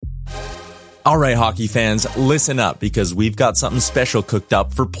All right, hockey fans, listen up because we've got something special cooked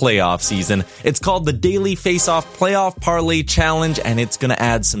up for playoff season. It's called the Daily Face-Off Playoff Parlay Challenge, and it's going to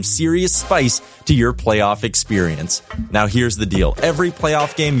add some serious spice to your playoff experience. Now, here's the deal. Every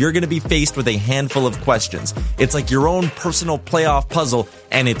playoff game, you're going to be faced with a handful of questions. It's like your own personal playoff puzzle,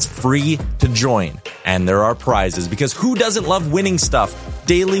 and it's free to join. And there are prizes, because who doesn't love winning stuff?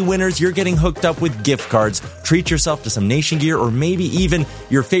 Daily winners, you're getting hooked up with gift cards. Treat yourself to some Nation gear or maybe even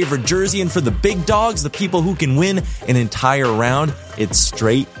your favorite jersey. And for the big dogs, the people who can win an entire round, it's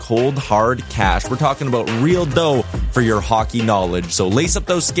straight, cold, hard cash. We're talking about real dough for your hockey knowledge. So lace up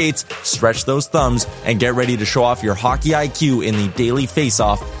those skates, stretch those thumbs, and get ready to show off your hockey IQ in the Daily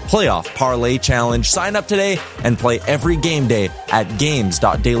Face-Off Playoff Parlay Challenge. Sign up today and play every game day at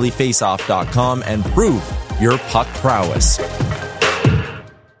games.dailyfaceoff.com and prove your puck prowess.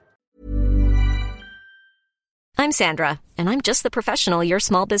 I'm Sandra, and I'm just the professional your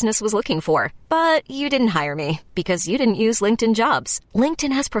small business was looking for. But you didn't hire me because you didn't use LinkedIn Jobs.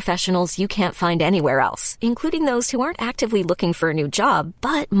 LinkedIn has professionals you can't find anywhere else, including those who aren't actively looking for a new job,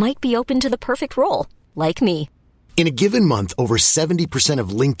 but might be open to the perfect role, like me. In a given month, over 70% of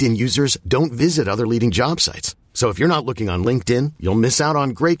LinkedIn users don't visit other leading job sites. So if you're not looking on LinkedIn, you'll miss out on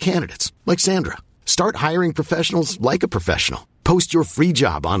great candidates, like Sandra. Start hiring professionals like a professional. Post your free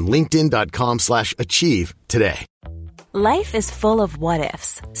job on linkedin.com/achieve today. Life is full of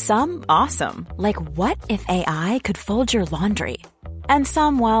what-ifs. Some awesome, like what if AI could fold your laundry? And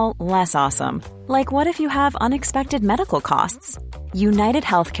some, well, less awesome, like what if you have unexpected medical costs? United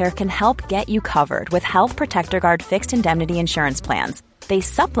Healthcare can help get you covered with Health Protector Guard fixed indemnity insurance plans. They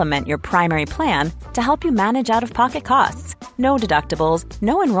supplement your primary plan to help you manage out-of-pocket costs. No deductibles,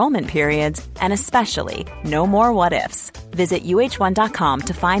 no enrollment periods, and especially no more what-ifs. Visit uh1.com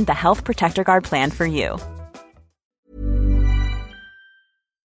to find the Health Protector Guard plan for you.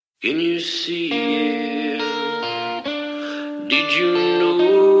 Can you see it? Did you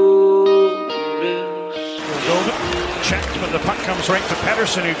know this? Checked, but the puck comes right to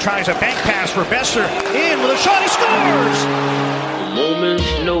Pettersson, who tries a bank pass for Besser. In with a shot, he scores! A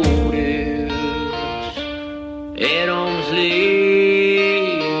moment's notice at arm's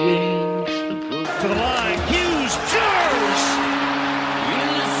length. To the line, Hughes, shoots!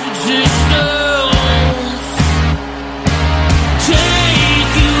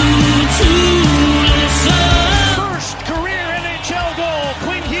 First career NHL goal.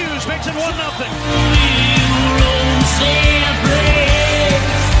 Quinn Hughes makes it 1-0.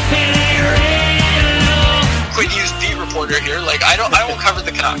 Quinn Hughes beat reporter here. Like I won't cover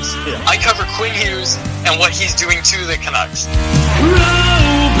the Canucks. Yeah. I cover Quinn Hughes and what he's doing to the Canucks.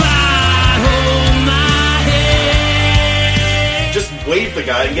 Just wave the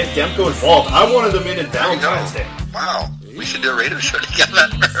guy and get Demko involved. I wanted them in Valentine's Day. Wow. We should do a radio show together.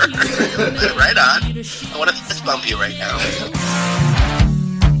 Right on. I want to fist bump you right now.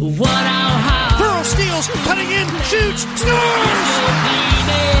 Burrow steals, cutting in, shoots, scores!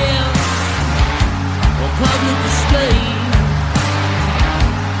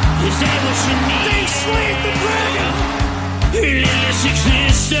 They slayed the dragon!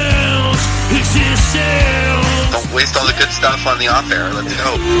 Don't waste all the good stuff on the off-air. Let's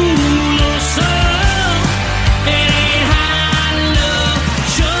go.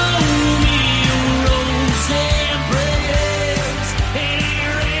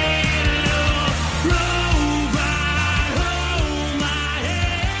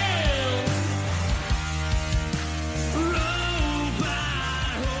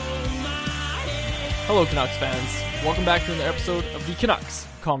 Hello, Canucks fans. Welcome back to another episode of the Canucks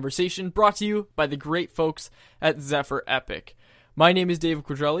Conversation, brought to you by the great folks at Zephyr Epic. My name is David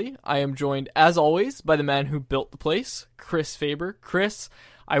Quadrelli. I am joined, as always, by the man who built the place, Chris Faber. Chris,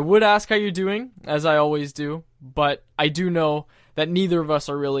 I would ask how you're doing, as I always do, but I do know that neither of us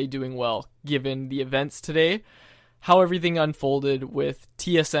are really doing well, given the events today, how everything unfolded with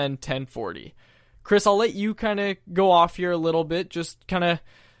TSN 1040. Chris, I'll let you kind of go off here a little bit, just kind of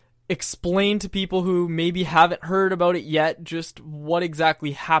explain to people who maybe haven't heard about it yet just what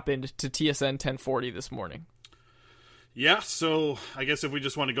exactly happened to TSN 1040 this morning. Yeah, so I guess if we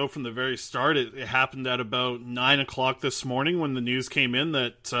just want to go from the very start, it happened at about 9 o'clock this morning when the news came in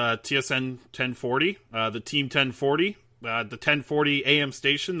that TSN 1040, the Team 1040, the 1040 AM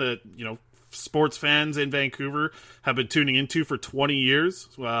station that, you know, sports fans in Vancouver have been tuning into for 20 years.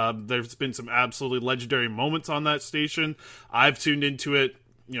 There's been some absolutely legendary moments on that station. I've tuned into it,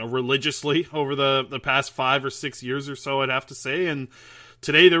 you know, religiously over the past 5 or 6 years or so, I'd have to say. And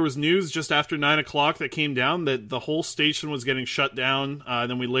today there was news just after 9 o'clock that came down that the whole station was getting shut down.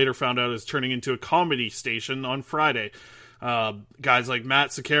 Then we later found out it was turning into a comedy station on Friday. Guys like Matt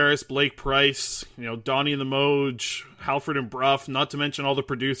Sakaris, Blake Price, Donnie and the Moj, Halford and Bruff, not to mention all the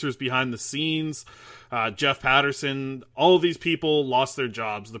producers behind the scenes, Jeff Patterson. All of these people lost their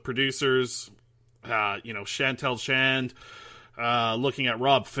jobs. The producers, Chantel Shand, looking at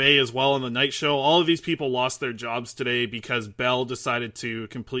Rob Fay as well on the night show. All of these people lost their jobs today because Bell decided to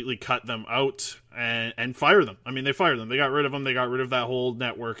completely cut them out and fire them. I mean, they fired them. They got rid of them. They got rid of that whole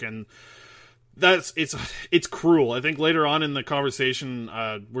network, and it's cruel. I think later on in the conversation,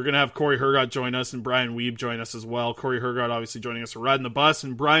 we're going to have Cory Hergott join us and Brian Wiebe join us as well. Cory Hergott obviously joining us for Riding the Bus,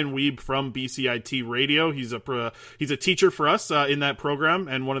 and Brian Wiebe from BCIT Radio. He's a teacher for us in that program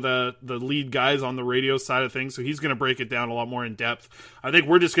and one of the lead guys on the radio side of things, so he's going to break it down a lot more in depth. I think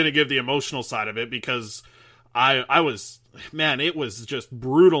we're just going to give the emotional side of it because it was just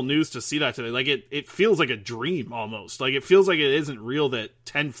brutal news to see that today. Like, it feels like a dream almost. Like, it feels like it isn't real that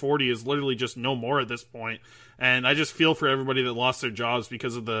 1040 is literally just no more at this point. And I just feel for everybody that lost their jobs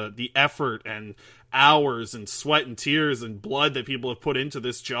because of the effort and hours and sweat and tears and blood that people have put into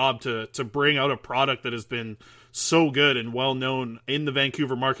this job to bring out a product that has been so good and well known in the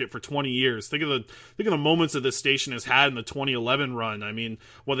Vancouver market for 20 years. Think of the moments that this station has had in the 2011 run. I mean,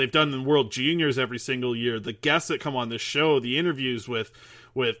 what they've done in World Juniors every single year, the guests that come on this show, the interviews with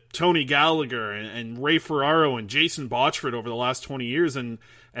Tony Gallagher and Ray Ferraro and Jason Botchford over the last 20 years, and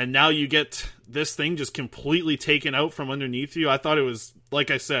now you get this thing just completely taken out from underneath you. I thought it was,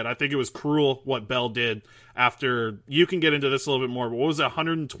 like I said, I think it was cruel what Bell did after. You can get into this a little bit more, but what was it,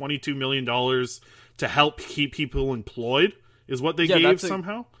 $122 million to help keep people employed is what they gave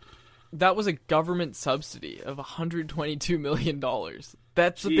somehow? That was a government subsidy of $122 million.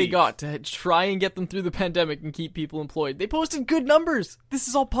 That's what they got to try and get them through the pandemic and keep people employed. They posted good numbers. This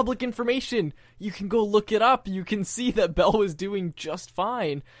is all public information. You can go look it up. You can see that Bell was doing just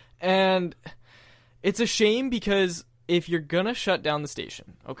fine. And it's a shame because if you're gonna shut down the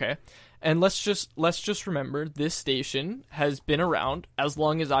station, okay, and let's just remember this station has been around as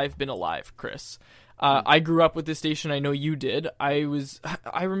long as I've been alive, Chris. I grew up with this station. I know you did. I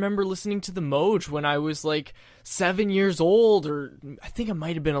remember listening to the Moj when I was like 7 years old, or I think I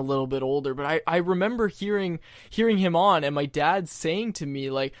might have been a little bit older, but I remember hearing him on, and my dad saying to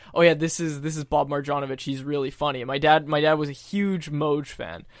me like, "Oh yeah, this is Bob Marjanovic. He's really funny." And my dad was a huge Moj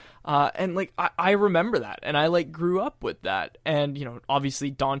fan. And like I remember that, and I like grew up with that, and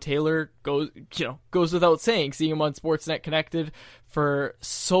obviously Don Taylor goes without saying, seeing him on Sportsnet Connected for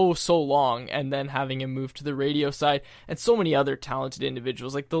so long, and then having him move to the radio side, and so many other talented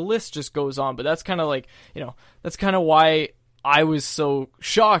individuals. Like, the list just goes on, but that's kind of like, that's kind of why I was so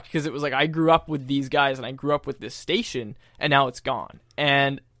shocked, because it was like I grew up with these guys and I grew up with this station, and now it's gone.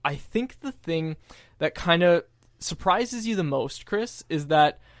 And I think the thing that kind of surprises you the most, Chris, is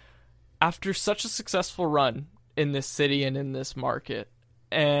that after such a successful run in this city and in this market,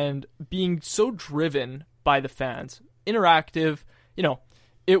 and being so driven by the fans, interactive,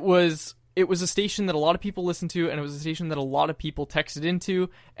 it was a station that a lot of people listened to, and it was a station that a lot of people texted into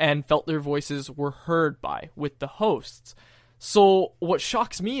and felt their voices were heard by with the hosts. So what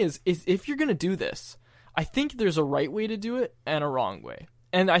shocks me is if you're going to do this, I think there's a right way to do it and a wrong way.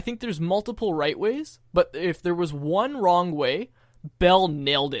 And I think there's multiple right ways, but if there was one wrong way, Bell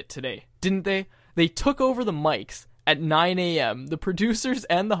nailed it today, didn't they? They took over the mics at 9 a.m. The producers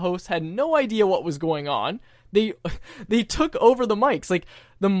and the hosts had no idea what was going on. They took over the mics. Like,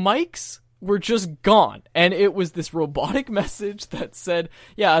 the mics were just gone, and it was this robotic message that said,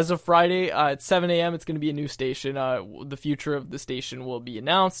 yeah, as of Friday at 7 a.m. it's going to be a new station. The future of the station will be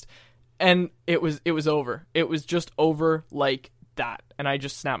announced, and it was over. It was just over like that, and I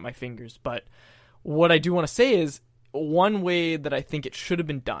just snapped my fingers. But what I do want to say is, one way that I think it should have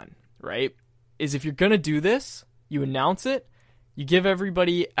been done, right, is if you're going to do this, you announce it, you give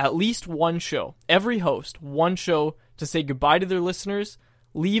everybody at least one show, every host, one show to say goodbye to their listeners,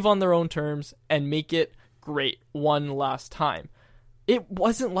 leave on their own terms, and make it great one last time. It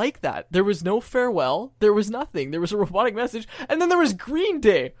wasn't like that. There was no farewell. There was nothing. There was a robotic message, and then there was Green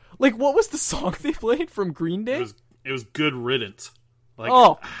Day. Like, what was the song they played from Green Day? It was Good Riddance. Like,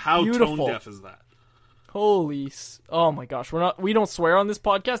 how beautiful. Tone deaf is that? Oh my gosh, we don't swear on this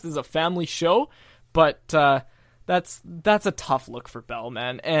podcast. This is a family show, but that's a tough look for Bell,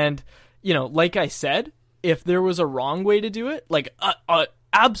 man. And like I said, if there was a wrong way to do it, like a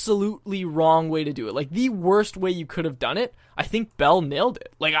absolutely wrong way to do it, like the worst way you could have done it, I think Bell nailed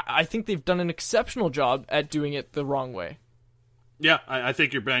it. Like, I think they've done an exceptional job at doing it the wrong way. Yeah, I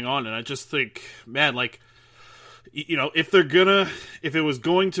think you're bang on, and I just think, man, like, you know, if it was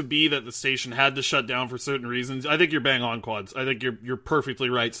going to be that the station had to shut down for certain reasons, I think you're bang on, Quads. I think you're perfectly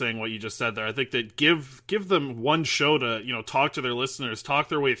right saying what you just said there. I think that give them one show to, you know, talk to their listeners, talk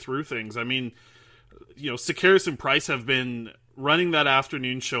their way through things. I mean, you know, Sakaris and Price have been running that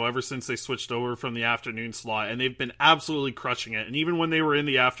afternoon show ever since they switched over from the afternoon slot, and they've been absolutely crushing it. And even when they were in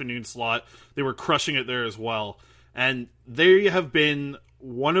the afternoon slot, they were crushing it there as well. And they have been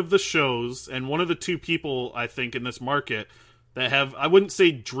one of the shows and one of the two people, I think, in this market that have, I wouldn't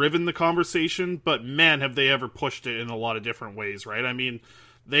say driven the conversation, but man, have they ever pushed it in a lot of different ways, right? I mean,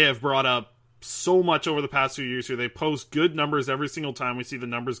 they have brought up so much over the past few years here. They post good numbers every single time we see the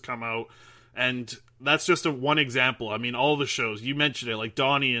numbers come out. And that's just one example. I mean, all the shows, you mentioned it, like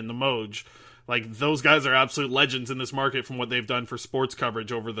Donnie and the Moj, like those guys are absolute legends in this market from what they've done for sports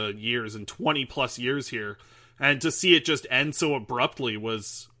coverage over the years and 20 plus years here. And to see it just end so abruptly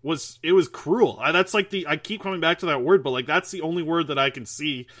was cruel. That's like I keep coming back to that word, but like that's the only word that I can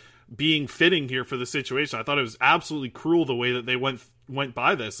see being fitting here for the situation. I thought it was absolutely cruel the way that they went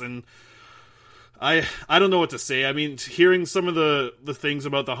by this, and I don't know what to say. I mean, hearing some of the things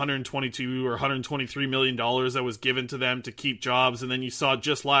about the $122 or $123 million that was given to them to keep jobs, and then you saw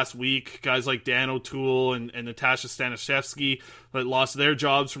just last week guys like Dan O'Toole and Natasha Stanishevsky that lost their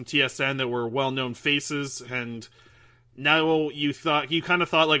jobs from TSN that were well-known faces, and now you kind of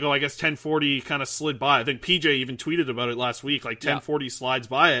thought like, oh, I guess 1040 kind of slid by. I think PJ even tweeted about it last week, like 1040 slides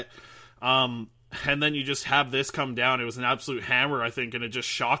by it. And then you just have this come down. It was an absolute hammer, I think, and it just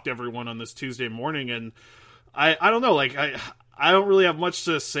shocked everyone on this Tuesday morning. And I don't know, like I don't really have much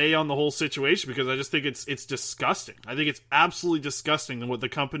to say on the whole situation because I just think it's disgusting. I think it's absolutely disgusting what the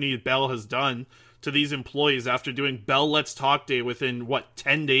company Bell has done to these employees after doing Bell Let's Talk Day within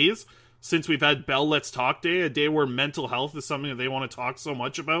 10 days since we've had Bell Let's Talk Day, a day where mental health is something that they want to talk so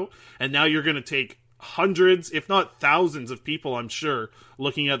much about, and now you're going to take hundreds, if not thousands of people, I'm sure,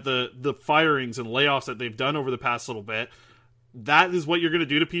 looking at the firings and layoffs that they've done over the past little bit. That is what you're going to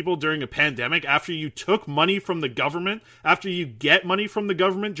do to people during a pandemic after you took money from the government, after you get money from the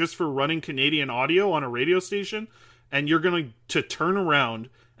government just for running Canadian audio on a radio station, and you're going to turn around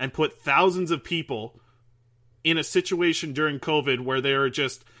and put thousands of people in a situation during COVID where they're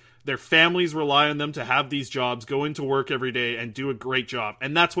just, their families rely on them to have these jobs, go into work every day, and do a great job.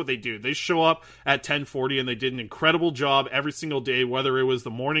 And that's what they do. They show up at 1040, and they did an incredible job every single day, whether it was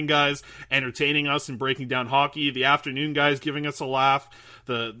the morning guys entertaining us and breaking down hockey, the afternoon guys giving us a laugh,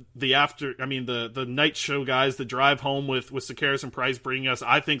 the night show guys, the drive home with Sakaris and Price bringing us,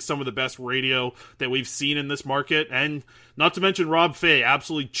 I think, some of the best radio that we've seen in this market. And not to mention Rob Fay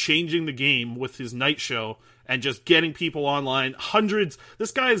absolutely changing the game with his night show and just getting people online. Hundreds.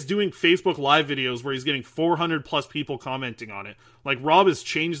 This guy is doing Facebook Live videos where he's getting 400 plus people commenting on it. Like, Rob has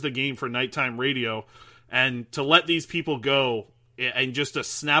changed the game for nighttime radio, and to let these people go and just a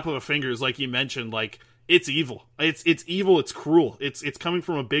snap of a fingers, like you mentioned, like, it's evil. It's evil. It's cruel. It's coming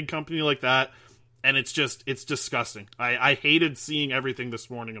from a big company like that, and it's disgusting. I hated seeing everything this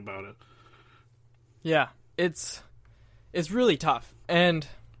morning about it. Yeah, it's really tough. And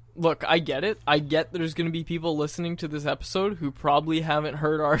look, I get it. I get there's going to be people listening to this episode who probably haven't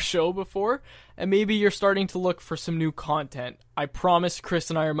heard our show before, and maybe you're starting to look for some new content. I promise Chris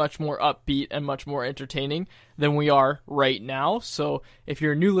and I are much more upbeat and much more entertaining than we are right now. So if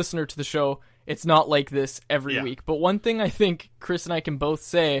you're a new listener to the show, it's not like this every week. But one thing I think Chris and I can both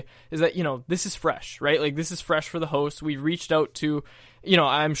say is that, this is fresh, right? Like, this is fresh for the host. We've reached out to,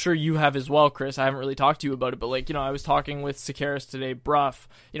 I'm sure you have as well, Chris. I haven't really talked to you about it, but I was talking with Sakaris today, Bruff,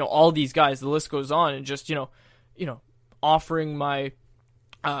 all these guys, the list goes on, and just, offering my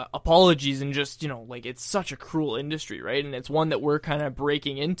apologies, and just, it's such a cruel industry, right? And it's one that we're kind of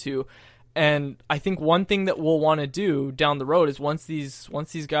breaking into. And I think one thing that we'll want to do down the road is once these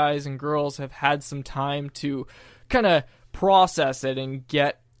guys and girls have had some time to kind of process it and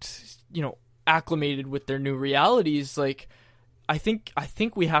get, acclimated with their new realities, like, I think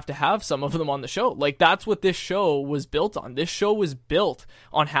we have to have some of them on the show. Like, that's what this show was built on. This show was built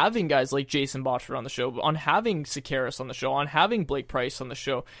on having guys like Jason Botchford on the show, on having Sakaris on the show, on having Blake Price on the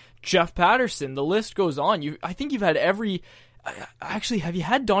show, Jeff Patterson, the list goes on. I think you've had every... Actually, have you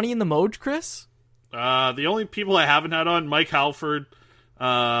had Donnie and the Moj, Chris? The only people I haven't had on, Mike Halford,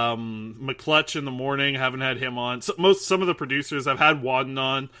 McClutch in the morning, haven't had him on. Some of the producers, I've had Wadden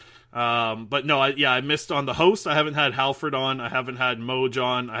on. But no, I missed on the host. I haven't had Halford on. I haven't had Moj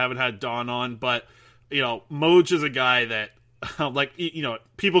on. I haven't had Don on. But, Moj is a guy that,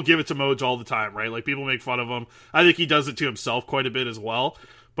 people give it to Moj all the time, right? Like, people make fun of him. I think he does it to himself quite a bit as well.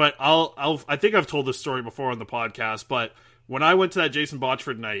 But I think I've told this story before on the podcast, but when I went to that Jason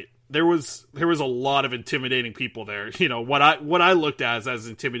Botchford night, there was a lot of intimidating people there. You know, what I looked at as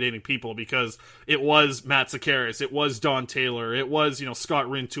intimidating people, because it was Matt Sakaris, it was Don Taylor, it was, you know, Scott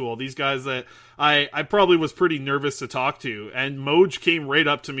Rintoul, these guys that I probably was pretty nervous to talk to. And Moj came right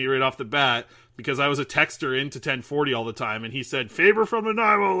up to me right off the bat, because I was a texter into 1040 all the time, and he said, "Faber from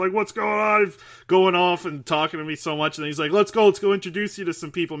Nanaimo, like, what's going on?" He's going off and talking to me so much, and he's like, let's go introduce you to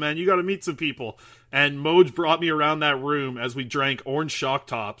some people, man. You got to meet some people. And Moj brought me around that room as we drank orange shock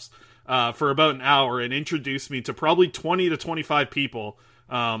tops for about an hour, and introduced me to probably 20 to 25 people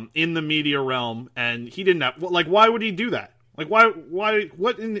in the media realm. And he didn't have, like, why would he do that? Like,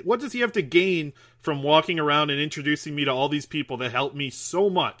 what does he have to gain from walking around and introducing me to all these people that helped me so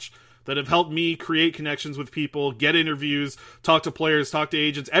much, that have helped me create connections with people, get interviews, talk to players, talk to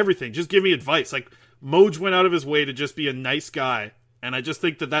agents, everything. Just give me advice. Like, Moj went out of his way to just be a nice guy. And I just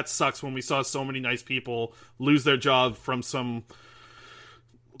think that sucks when we saw so many nice people lose their job from some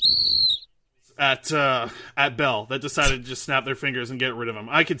at Bell that decided to just snap their fingers and get rid of him.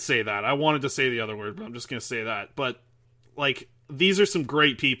 I could say that. I wanted to say the other word, but I'm just going to say that. But, like, these are some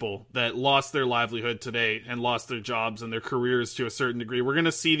great people that lost their livelihood today and lost their jobs and their careers to a certain degree. We're going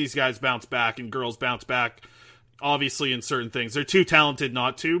to see these guys bounce back and girls bounce back, obviously, in certain things. They're too talented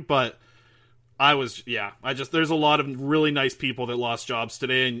not to, but there's a lot of really nice people that lost jobs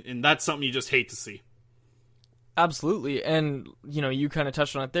today, and that's something you just hate to see. Absolutely. And, you know, you kind of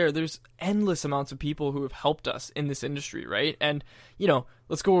touched on it there. There's endless amounts of people who have helped us in this industry, right? And, you know,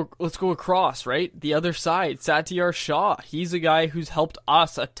 let's go across, right? The other side, Satyar Shah. He's a guy who's helped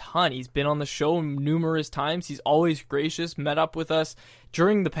us a ton. He's been on the show numerous times. He's always gracious, met up with us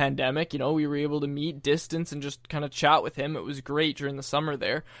during the pandemic. You know, we were able to meet distance and just kind of chat with him. It was great during the summer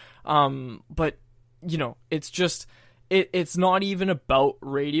there. But, you know, it's just, it's not even about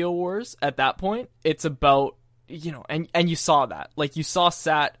Radio Wars at that point. It's about, you know, and you saw that. Like, you saw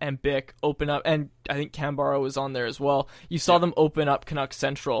Sat and Bick open up, and I think Cambara was on there as well. You saw them open up Canucks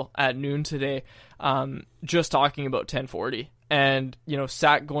Central at noon today, just talking about 1040. And, you know,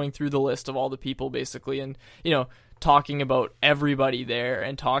 Sat going through the list of all the people, basically, and, you know, talking about everybody there,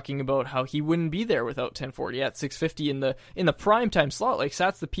 and talking about how he wouldn't be there without 1040 at 6:50 in the primetime slot. Like,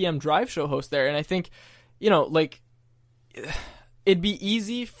 Sat's the PM Drive show host there, and I think, you know, like, it'd be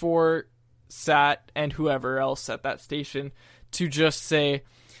easy for Sat and whoever else at that station to just say,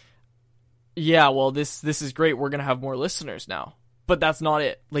 yeah, well, this is great, we're gonna have more listeners now. But that's not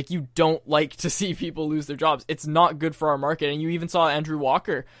it. Like, you don't like to see people lose their jobs. It's not good for our market. And you even saw Andrew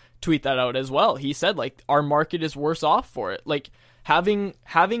Walker tweet that out as well. He said, like, our market is worse off for it. Like, having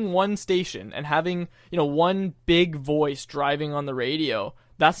one station and having, you know, one big voice driving on the radio,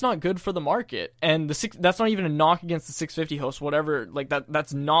 that's not good for the market. And that's not even a knock against the 650 host, whatever. Like,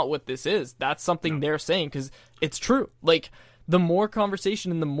 that's not what this is. That's something they're saying, because it's true. Like, the more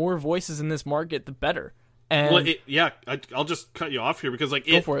conversation and the more voices in this market, the better. And I'll just cut you off here, because, like,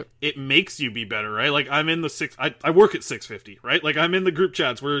 go for it. It makes you be better, right? Like, I'm in the I work at 650, right? Like, I'm in the group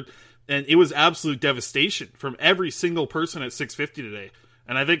chats and it was absolute devastation from every single person at 650 today.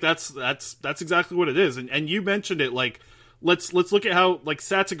 And I think that's exactly what it is. And you mentioned it, like, Let's look at how, like,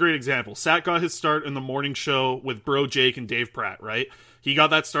 Sat's a great example. Sat got his start in the morning show with Bro Jake and Dave Pratt, right? He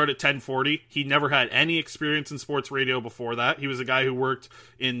got that start at 1040. He never had any experience in sports radio before that. He was a guy who worked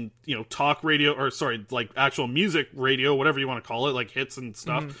in, you know, talk radio, like actual music radio, whatever you want to call it, like hits and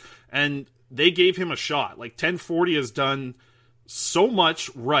stuff. Mm-hmm. And they gave him a shot. Like, 1040 has done so much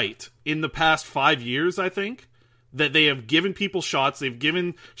right in the past 5 years, I think, that they have given people shots. They've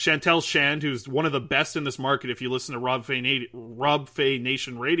given Chantel Shand, who's one of the best in this market. If you listen to Rob Fay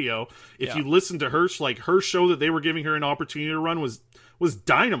Nation Radio, if you listen to her, like, her show that they were giving her an opportunity to run was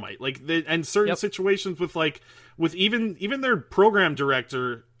dynamite. Like, and certain situations with even their program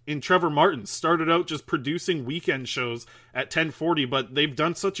director in Trevor Martin started out just producing weekend shows at 1040, but they've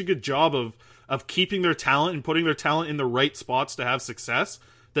done such a good job of keeping their talent and putting their talent in the right spots to have success,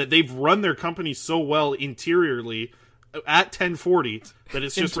 that they've run their company so well interiorly at 1040 that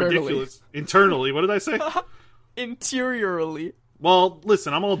it's just ridiculous. Internally, what did I say? Interiorly. Well,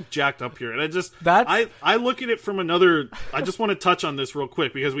 listen, I'm all jacked up here, and I look at it from another. I just want to touch on this real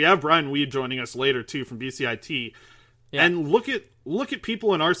quick, because we have Brian Weed joining us later too from BCIT, and look at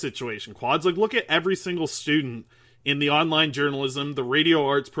people in our situation, Quads. Like, look at every single student in the online journalism, the radio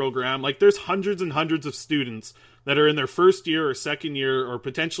arts program. Like, there's hundreds and hundreds of students that are in their first year or second year, or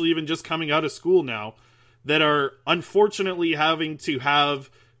potentially even just coming out of school now, that are unfortunately having to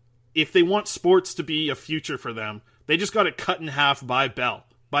have, if they want sports to be a future for them, they just got it cut in half by Bell.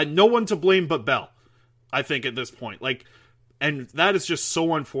 By no one to blame but Bell, I think, at this point. Like, and that is just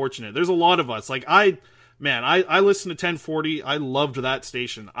so unfortunate. There's a lot of us. Like, man, I listened to 1040. I loved that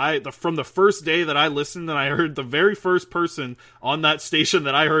station. From the first day that I listened, and I heard the very first person on that station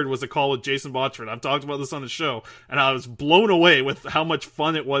that I heard was a call with Jason Botchford. I've talked about this on the show, and I was blown away with how much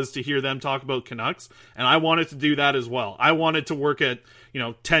fun it was to hear them talk about Canucks, and I wanted to do that as well. I wanted to work at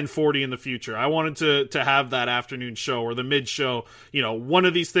 1040 in the future. I wanted to have that afternoon show or the mid show. One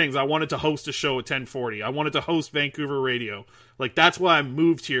of these things. I wanted to host a show at 1040. I wanted to host Vancouver radio. Like, that's why I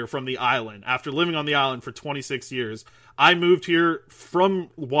moved here from the island. After living on the island for 26 years, I moved here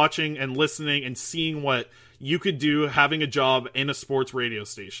from watching and listening and seeing what you could do having a job in a sports radio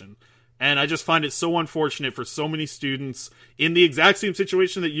station. And I just find it so unfortunate for so many students in the exact same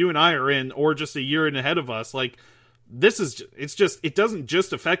situation that you and I are in, or just a year and ahead of us. Like, it doesn't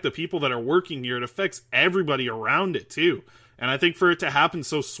just affect the people that are working here. It affects everybody around it too. And I think for it to happen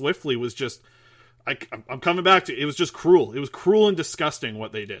so swiftly was just, I'm coming back to it. It was just cruel. It was cruel and disgusting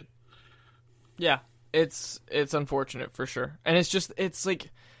what they did. Yeah, it's unfortunate for sure. And it's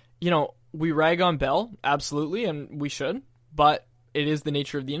like, we rag on Bell, absolutely, and we should, but it is the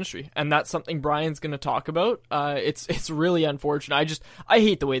nature of the industry. And that's something Brian's going to talk about. It's really unfortunate. I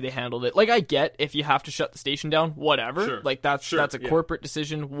hate the way they handled it. Like, I get if you have to shut the station down, whatever. Sure. Like, that's a corporate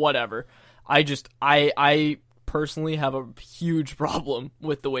decision, whatever. I personally have a huge problem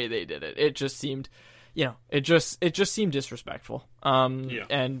with the way they did it. It just seemed, it just seemed disrespectful.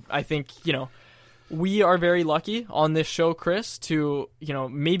 And I think, we are very lucky on this show, Chris, to,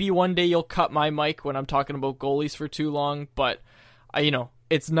 maybe one day you'll cut my mic when I'm talking about goalies for too long, but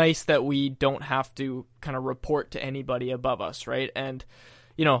it's nice that we don't have to kind of report to anybody above us, right? And,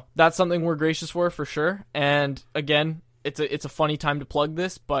 that's something we're gracious for sure. And again, it's a funny time to plug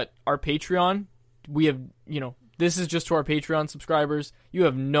this, but our Patreon, we have, this is just to our Patreon subscribers. You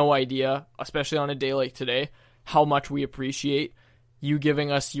have no idea, especially on a day like today, how much we appreciate you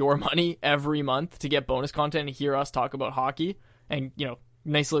giving us your money every month to get bonus content and hear us talk about hockey and,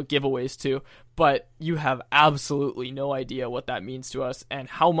 nice little giveaways too. But you have absolutely no idea what that means to us and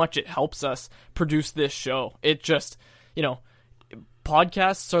how much it helps us produce this show. It just,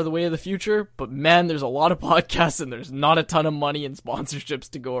 podcasts are the way of the future, but man, there's a lot of podcasts and there's not a ton of money and sponsorships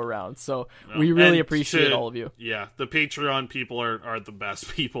to go around. So we really appreciate all of you. Yeah, the Patreon people are the best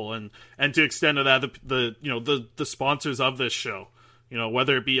people, and to extend to that, the sponsors of this show,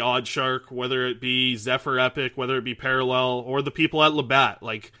 whether it be Oddshark, whether it be Zephyr Epic, whether it be Parallel, or the people at Labatt.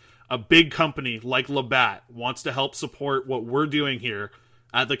 Like, a big company like Labatt wants to help support what we're doing here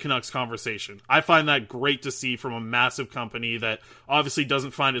at the Canucks Conversation. I find that great to see from a massive company that obviously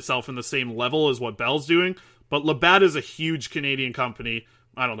doesn't find itself in the same level as what Bell's doing, but Labatt is a huge Canadian company.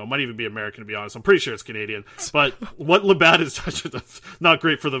 I don't know, might even be American, to be honest. I'm pretty sure it's Canadian. But what Labatt is, that's not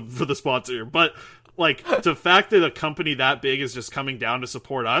great for the sponsor. But, like, the fact that a company that big is just coming down to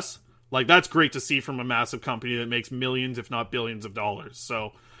support us, like, that's great to see from a massive company that makes millions, if not billions of dollars.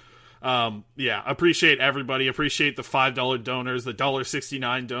 So, appreciate everybody. Appreciate the $5 donors, the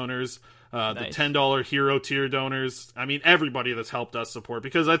 $1.69 donors, nice. The $10 hero tier donors. I mean, everybody that's helped us support,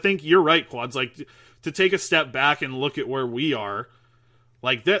 because I think you're right, Quads. Like, to take a step back and look at where we are,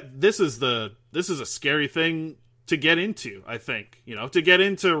 like, this is a scary thing to get into. I think, to get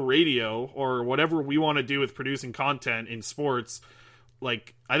into radio or whatever we want to do with producing content in sports.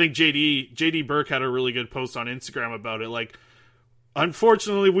 Like, I think JD Burke had a really good post on Instagram about it. Like,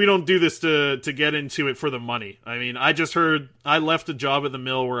 unfortunately, we don't do this to get into it for the money. I mean, I just heard I left a job at the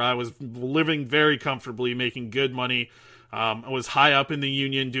mill where I was living very comfortably, making good money. I was high up in the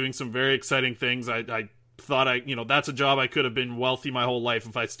union doing some very exciting things. I thought that's a job I could have been wealthy my whole life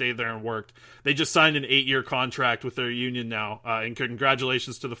if I stayed there and worked. They just signed an 8-year contract with their union now. And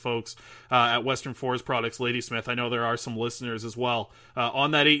congratulations to the folks at Western Forest Products, Ladysmith. I know there are some listeners as well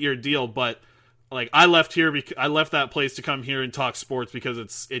on that 8-year deal, but like, I left that place to come here and talk sports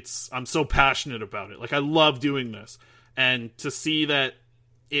because I'm so passionate about it. Like, I love doing this, and to see that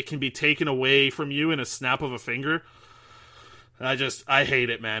it can be taken away from you in a snap of a finger, I hate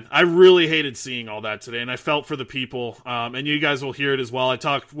it, man. I really hated seeing all that today, and I felt for the people. And you guys will hear it as well. I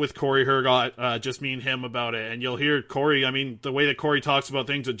talked with Cory Hergott, just me and him about it, and you'll hear Cory. I mean, the way that Cory talks about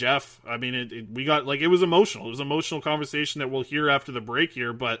things with Jeff. I mean, it was emotional. It was an emotional conversation that we'll hear after the break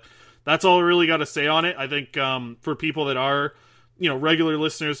here, but that's all I really got to say on it. I think for people that are, regular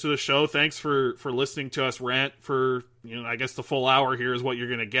listeners to the show, thanks for listening to us rant for, I guess the full hour here is what you're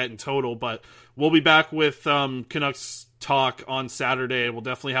going to get in total. But we'll be back with Canucks talk on Saturday. We'll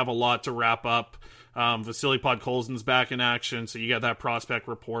definitely have a lot to wrap up. Vasily Podkolzin's back in action, so you got that prospect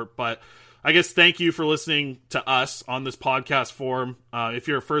report. But I guess thank you for listening to us on this podcast form. If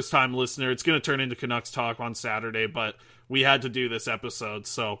you're a first-time listener, it's going to turn into Canucks talk on Saturday, but we had to do this episode.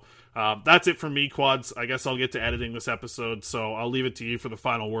 So that's it for me, Quads. I guess I'll get to editing this episode, so I'll leave it to you for the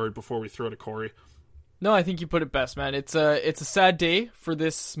final word before we throw to Cory. No, I think you put it best, man. It's a sad day for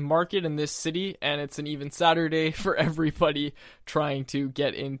this market and this city, and it's an even sadder day for everybody trying to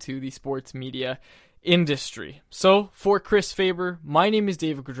get into the sports media industry. So, for Chris Faber, my name is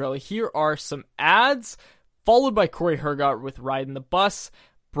David Quadrelli. Here are some ads, followed by Cory Hergott with Riding the Bus,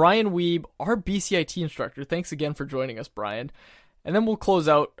 Brian Wiebe, our BCIT instructor. Thanks again for joining us, Brian. And then we'll close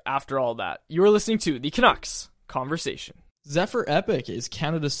out after all that. You are listening to the Canucks Conversation. Zephyr Epic is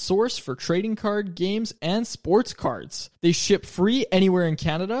Canada's source for trading card, games, and sports cards. They ship free anywhere in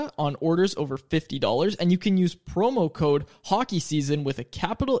Canada on orders over $50, and you can use promo code HOCKEYSEASON with a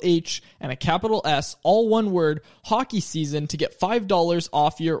capital H and a capital S, all one word, Hockey Season, to get $5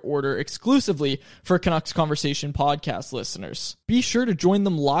 off your order exclusively for Canucks Conversation podcast listeners. Be sure to join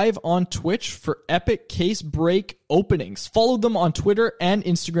them live on Twitch for epic case break openings. Follow them on Twitter and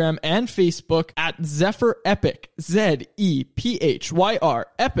Instagram and Facebook at Zephyr Epic, ZEPHYR,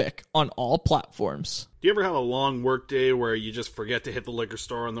 Epic, on all platforms. Do you ever have a long work day where you just forget to hit the liquor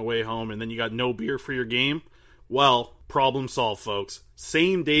store on the way home and then you got no beer for your game? Well, problem solved, folks.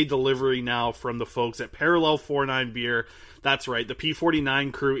 Same day delivery now from the folks at Parallel 49 Beer. That's right, the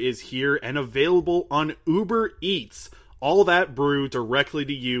P49 crew is here and available on Uber Eats. All that brew directly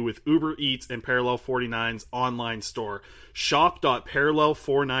to you with Uber Eats and Parallel 49's online store.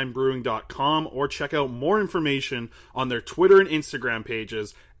 Shop.parallel49brewing.com or check out more information on their Twitter and Instagram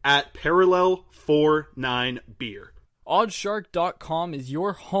pages at Parallel49Beer. Oddshark.com is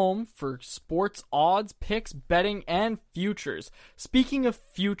your home for sports odds, picks, betting, and futures. Speaking of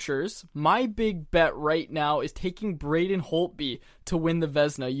futures, my big bet right now is taking Braden Holtby to win the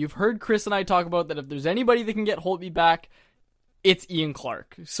Vezina. You've heard Chris and I talk about that if there's anybody that can get Holtby back, it's Ian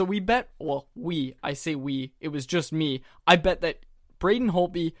Clark. So we bet, it was just me. I bet that Braden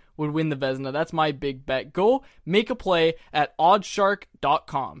Holtby would win the Vezina. That's my big bet. Go make a play at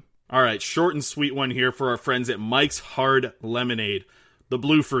oddshark.com. All right, short and sweet one here for our friends at Mike's Hard Lemonade, the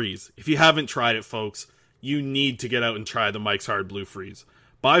Blue Freeze. If you haven't tried it, folks, you need to get out and try the Mike's Hard Blue Freeze.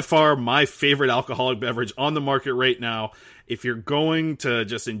 By far, my favorite alcoholic beverage on the market right now. If you're going to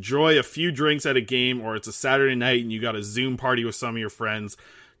just enjoy a few drinks at a game, or it's a Saturday night and you got a Zoom party with some of your friends,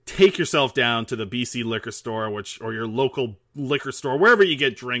 take yourself down to the BC liquor store, or your local liquor store, wherever you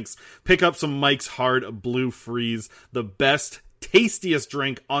get drinks. Pick up some Mike's Hard Blue Freeze, the best, tastiest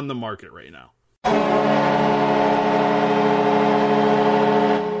drink on the market right now. Center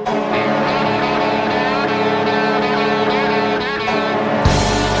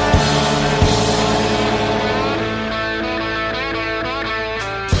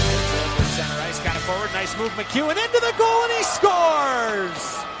ice, got it forward, nice move, McEwen into the goal, and he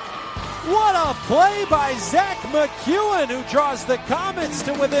scores! What a play by Zach McEwen, who draws the Comets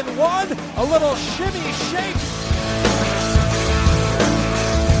to within one. A little shimmy shake.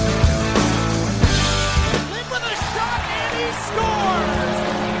 With a shot, and he scores!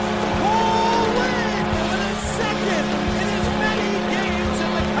 Holy! For the second in as many games,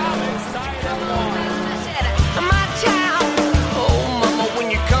 and the Comets tied at one. My child, oh mama,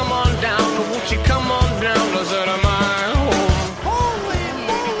 when you come on down, won't you come on down? I said, am I home? Holy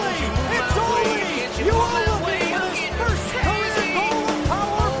moly! It's Oli! You are looking for his first career goal of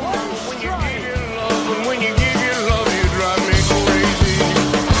power play strike. When you give your love, you drive me crazy.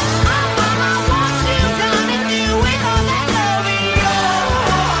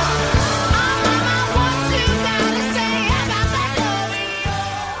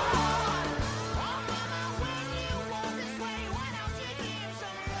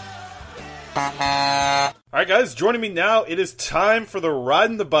 All right, guys, joining me now, it is time for the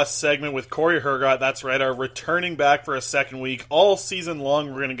Riding the Bus segment with Cory Hergott. That's right, our returning back for a second week. All season long,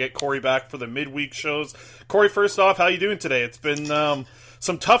 we're going to get Cory back for the midweek shows. Cory, first off, how you doing today? It's been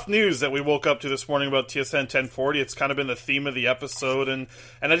some tough news that we woke up to this morning about TSN 1040. It's kind of been the theme of the episode, and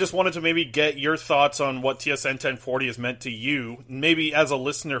I just wanted to maybe get your thoughts on what TSN 1040 has meant to you, maybe as a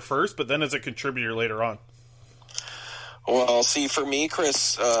listener first, but then as a contributor later on. Well, see, for me,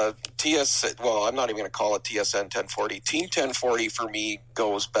 Chris, I'm not even going to call it TSN 1040. Team 1040 for me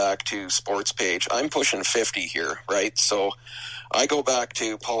goes back to Sports Page. I'm pushing 50 here, right? So I go back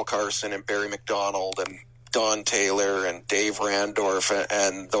to Paul Carson and Barry McDonald and Don Taylor and Dave Randorf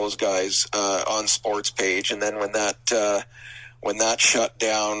and those guys on Sports Page. And then when that shut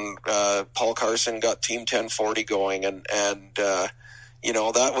down, Paul Carson got Team 1040 going, and you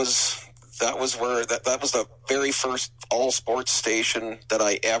know, that was the very first all sports station that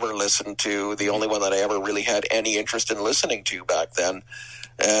I ever listened to, the only one that I ever really had any interest in listening to back then.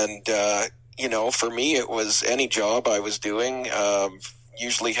 And for me, it was any job I was doing,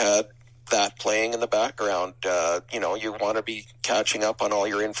 usually had that playing in the background. You want to be catching up on all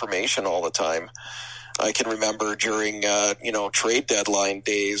your information all the time. I can remember during, trade deadline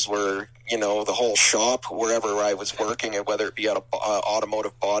days where, the whole shop, wherever I was working, and whether it be at an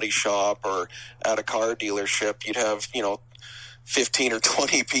automotive body shop or at a car dealership, you'd have, 15 or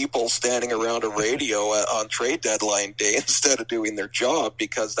 20 people standing around a radio on trade deadline day instead of doing their job,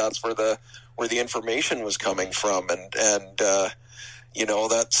 because that's where the information was coming from. And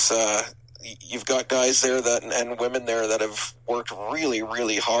that's, you've got guys there and women there that have worked really,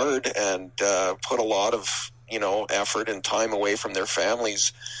 really hard and put a lot of, effort and time away from their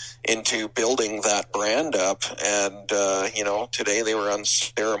families into building that brand up. And, today they were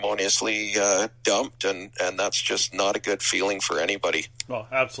unceremoniously dumped, and that's just not a good feeling for anybody. Well,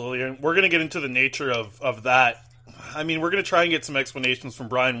 absolutely. And we're going to get into the nature of that. I mean, we're going to try and get some explanations from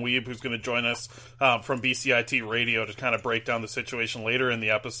Brian Wiebe, who's going to join us from BCIT Radio to kind of break down the situation later in the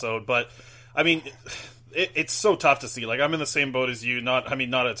episode. But, I mean, it's so tough to see. Like, I'm in the same boat as you. I'm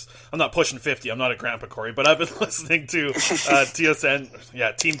not pushing 50. I'm not a grandpa, Cory, but I've been listening to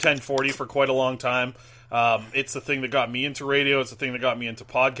TSN, Team 1040 for quite a long time. It's the thing that got me into radio. It's the thing that got me into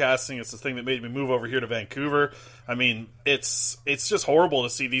podcasting. It's the thing that made me move over here to Vancouver. I mean, it's just horrible to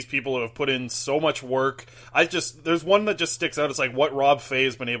see these people who have put in so much work. There's one that just sticks out. It's like what Rob Fay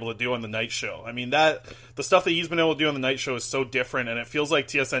has been able to do on the night show. I mean, the stuff that he's been able to do on the night show is so different, and it feels like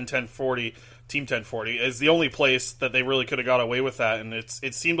TSN 1040, Team 1040, is the only place that they really could have got away with that. And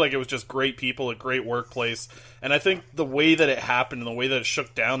it seemed like it was just great people, a great workplace. And I think the way that it happened and the way that it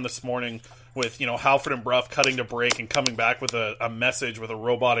shook down this morning with, Halford and Bruff cutting to break and coming back with a message with a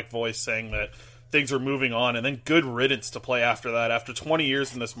robotic voice saying that things are moving on, and then good riddance to play after that. After 20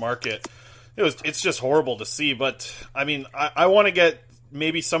 years in this market, it's just horrible to see. But, I mean, I want to get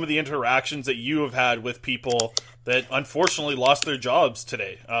maybe some of the interactions that you have had with people that unfortunately lost their jobs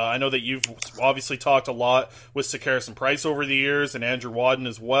today. I know that you've obviously talked a lot with Sekeres and Price over the years, and Andrew Wadden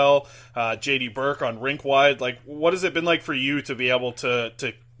as well, JD Burke on Rink Wide. Like, what has it been like for you to be able to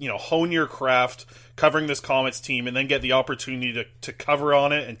hone your craft covering this Comets team and then get the opportunity to cover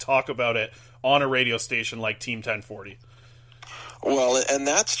on it and talk about it on a radio station like Team 1040? Well, and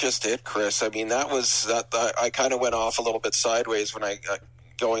that's just it, Chris. I mean, that I kind of went off a little bit sideways when I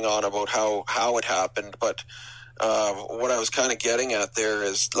going on about how it happened, but what I was kind of getting at there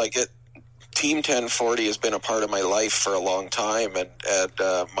is Team 1040 has been a part of my life for a long time, and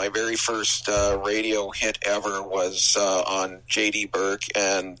my very first radio hit ever was on J.D. Burke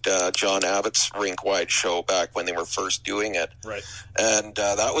and John Abbott's Rink Wide show back when they were first doing it. Right. And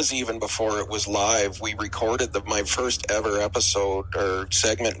that was even before it was live. We recorded my first ever episode or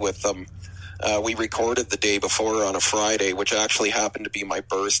segment with them. We recorded the day before on a Friday, which actually happened to be my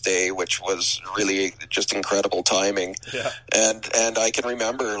birthday, which was really just incredible timing. Yeah. And I can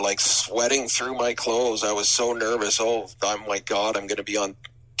remember sweating through my clothes. I was so nervous. Oh my God, I'm going to be on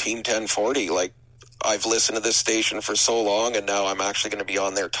Team 1040. I've listened to this station for so long, and now I'm actually going to be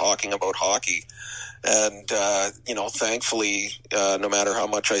on there talking about hockey. And, thankfully, no matter how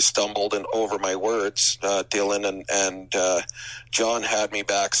much I stumbled and over my words, Dylan and John had me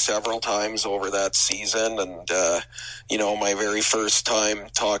back several times over that season. And, my very first time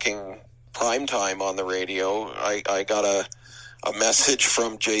talking prime time on the radio, I got a message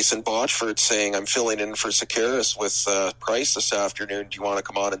from Jason Botchford saying, I'm filling in for Sekeres with Price this afternoon. Do you want to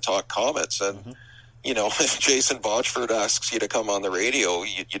come on and talk Comets? And, if Jason Botchford asks you to come on the radio,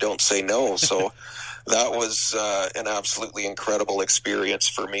 you don't say no. So that was an absolutely incredible experience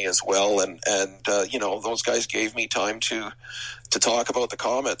for me as well. And those guys gave me time to talk about the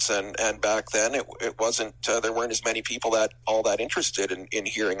Comets. And back then it wasn't, there weren't as many people all that interested in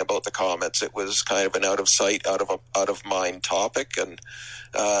hearing about the Comets. It was kind of an out of sight, out of mind topic. And,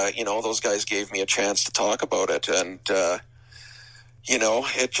 those guys gave me a chance to talk about it. And,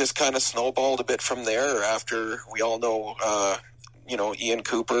 it just kind of snowballed a bit from there after we all know, Ian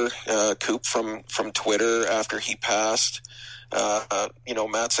Cooper, Coop from Twitter after he passed,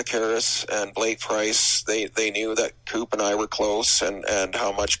 Matt Sekeres and Blake Price, they knew that Coop and I were close and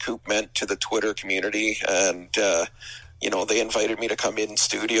how much Coop meant to the Twitter community. And, they invited me to come in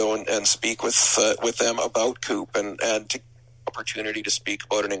studio and speak with them about Coop and to opportunity to speak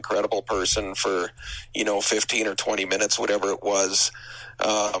about an incredible person for 15 or 20 minutes, whatever it was.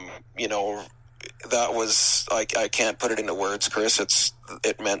 That was, I can't put it into words, Chris.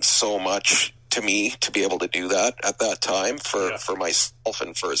 It meant so much to me to be able to do that at that time for myself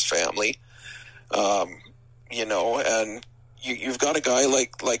and for his family. And you've got a guy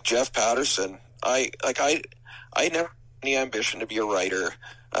like Jeff Patterson. I never had any ambition to be a writer,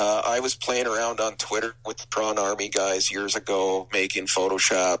 I was playing around on Twitter with the Prawn Army guys years ago, making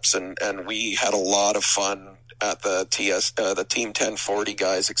Photoshops, and we had a lot of fun at the Team 1040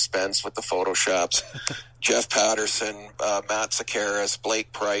 guys' expense with the Photoshops. Jeff Patterson, Matt Sakaris,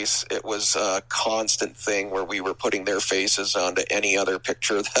 Blake Price. It was a constant thing where we were putting their faces onto any other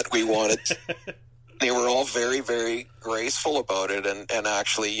picture that we wanted. They were all very, very graceful about it, and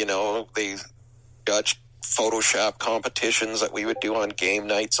actually, they got Photoshop competitions that we would do on game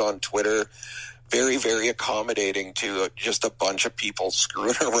nights on Twitter. Very, very accommodating to just a bunch of people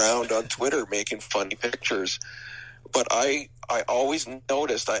screwing around on Twitter making funny pictures. But I always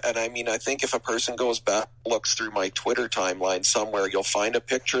noticed, I think if a person goes back, looks through my Twitter timeline somewhere, you'll find a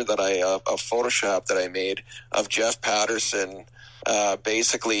picture that a Photoshop that I made of Jeff Patterson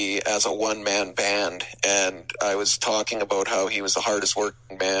basically as a one-man band. And I was talking about how he was the hardest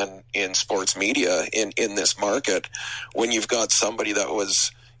working man in sports media in this market. When you've got somebody that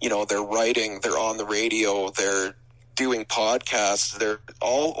was, they're writing, they're on the radio, they're doing podcasts, they're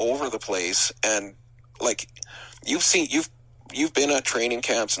all over the place. And like, you've been at training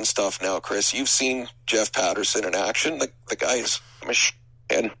camps and stuff now, Chris. You've seen Jeff Patterson in action. The guy's a machine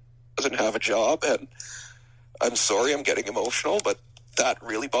and doesn't have a job. And I'm sorry, I'm getting emotional, but that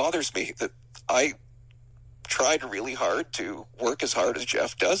really bothers me. That I tried really hard to work as hard as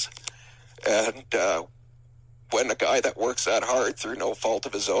Jeff does. And when a guy that works that hard through no fault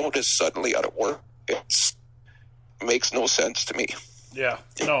of his own is suddenly out of work, it makes no sense to me. Yeah,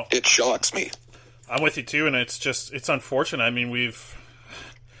 no. It shocks me. I'm with you too, and it's unfortunate. I mean,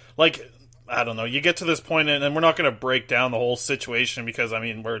 I don't know. You get to this point, and we're not going to break down the whole situation because, I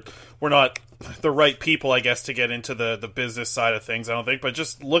mean, we're not the right people, I guess, to get into the business side of things, I don't think. But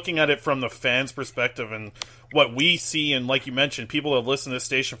just looking at it from the fans' perspective and what we see, and like you mentioned, people have listened to this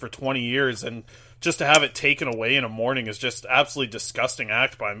station for 20 years, and just to have it taken away in a morning is just absolutely disgusting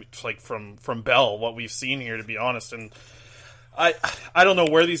act by, like, from Bell, what we've seen here, to be honest. And I don't know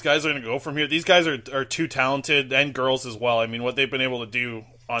where these guys are going to go from here. These guys are too talented, and girls as well. I mean, what they've been able to do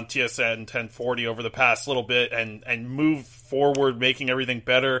on TSN 1040 over the past little bit and move forward, making everything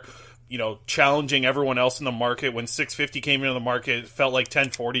better, challenging everyone else in the market. When 650 came into the market, it felt like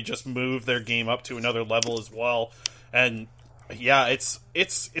 1040 just moved their game up to another level as well. And yeah, it's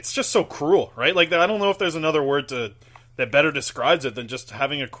just so cruel, right? Like, I don't know if there's another word that better describes it than just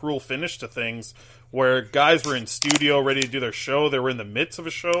having a cruel finish to things, where guys were in studio ready to do their show, they were in the midst of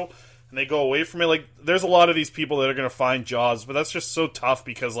a show, and they go away from it. Like, there's a lot of these people that are going to find jobs, but that's just so tough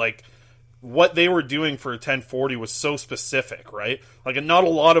because, like, what they were doing for 1040 was so specific, right? Like, not a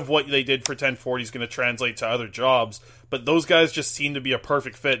lot of what they did for 1040 is going to translate to other jobs, but those guys just seem to be a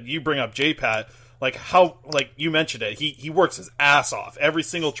perfect fit. You bring up J-Pat, like you mentioned it, he works his ass off. Every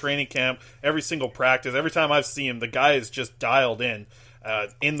single training camp, every single practice, every time I've seen him, the guy is just dialed in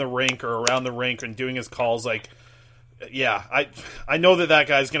the rink or around the rink and doing his calls. Like, yeah, I know that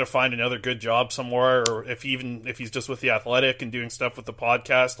guy's going to find another good job somewhere, or if he's just with the Athletic and doing stuff with the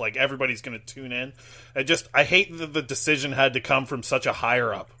podcast, like, everybody's going to tune in. I hate that the decision had to come from such a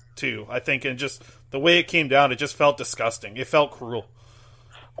higher up too, I think, and just the way it came down, it just felt disgusting. It felt cruel.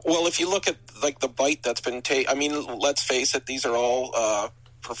 Well, if you look at, like, the bite that's been taken, I mean, let's face it, these are all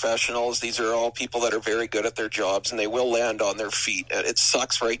professionals. These are all people that are very good at their jobs, and they will land on their feet. It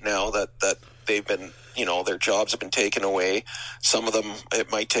sucks right now that they've been, their jobs have been taken away. Some of them,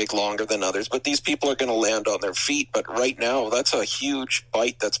 it might take longer than others, but these people are going to land on their feet. But right now, that's a huge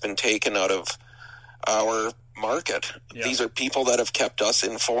bite that's been taken out of our market. Yeah. These are people that have kept us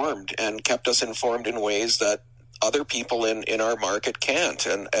informed in ways that other people in our market can't,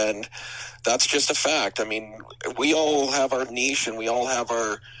 and that's just a fact. I mean, we all have our niche, and we all have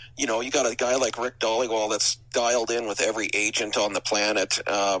our, you got a guy like Rick Dollywall that's dialed in with every agent on the planet.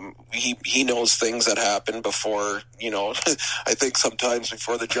 He knows things that happen before, I think sometimes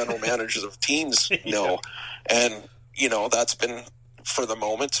before the general managers of teams know. And, that's been, for the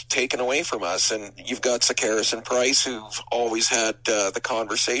moment, taken away from us. And you've got Sakaris and Price, who've always had the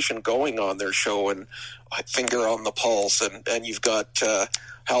conversation going on their show and finger on the pulse. And you've got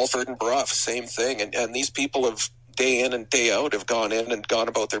Halford and Bruff, same thing. And these people have, day in and day out, have gone in and gone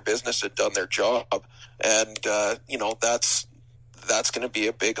about their business and done their job. And, that's going to be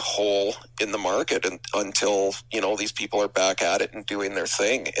a big hole in the market until, these people are back at it and doing their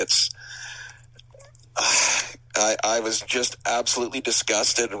thing. I was just absolutely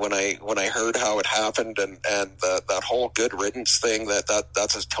disgusted when I heard how it happened, and that whole good riddance thing,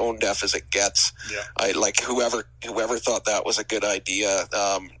 that's as tone deaf as it gets. Yeah. I like whoever thought that was a good idea,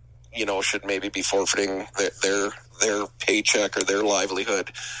 should maybe be forfeiting their paycheck or their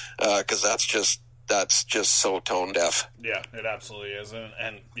livelihood, because that's that's just so tone deaf. Yeah, it absolutely is.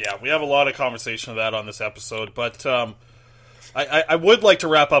 And yeah, we have a lot of conversation of that on this episode, but I would like to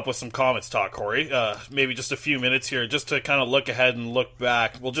wrap up with some Comets talk, Cory. Maybe just a few minutes here, just to kind of look ahead and look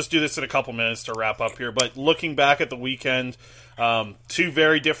back. We'll just do this in a couple minutes to wrap up here, but looking back at the weekend, two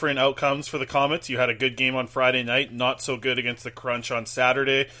very different outcomes for the Comets. You had a good game on Friday night, not so good against the Crunch on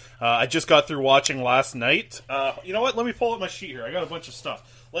Saturday. I just got through watching last night. You know what? Let me pull up my sheet here. I got a bunch of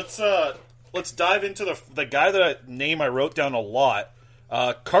stuff. Let's dive into the guy name I wrote down a lot.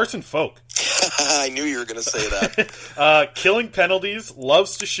 Carson Folk. I knew you were going to say that. Killing penalties,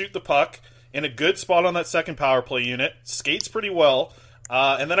 loves to shoot the puck, in a good spot on that second power play unit, skates pretty well,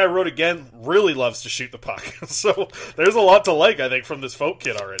 and then I wrote again, really loves to shoot the puck. So there's a lot to like, I think, from this Folk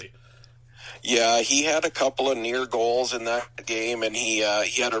kid already. Yeah, he had a couple of near goals in that game, and he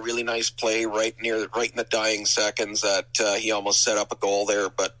had a really nice play right in the dying seconds that he almost set up a goal there,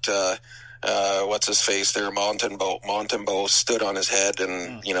 but what's his face there, Montembeault stood on his head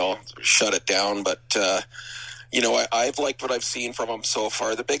and shut it down. But I've liked what I've seen from him so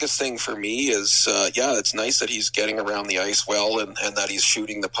far. The biggest thing for me is it's nice that he's getting around the ice well and that he's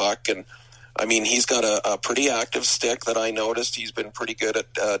shooting the puck. And I mean, he's got a pretty active stick that I noticed. He's been pretty good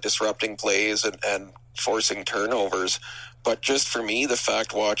at disrupting plays and forcing turnovers. But just for me, the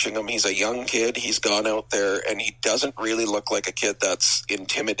fact watching him, he's a young kid. He's gone out there, and he doesn't really look like a kid that's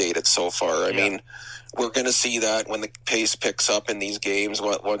intimidated so far. I mean, we're going to see that when the pace picks up in these games,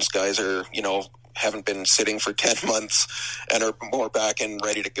 once guys are, haven't been sitting for 10 months and are more back and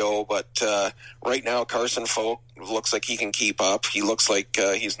ready to go. But right now, Carson Folk looks like he can keep up. He looks like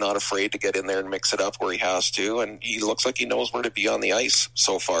he's not afraid to get in there and mix it up where he has to, and he looks like he knows where to be on the ice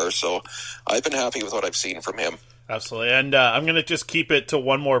so far. So I've been happy with what I've seen from him. Absolutely, and I'm going to just keep it to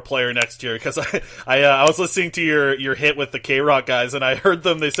one more player next year, because I was listening to your hit with the K-Rock guys, and I heard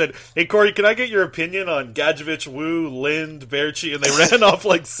them, they said, hey, Cory, can I get your opinion on Gadjevich, Wu, Lind, Berchi, and they ran off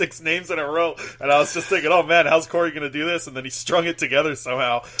like 6 names in a row, and I was just thinking, oh man, how's Cory going to do this? And then he strung it together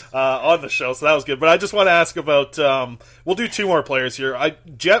somehow on the show, so that was good. But I just want to ask about, we'll do 2 more players here.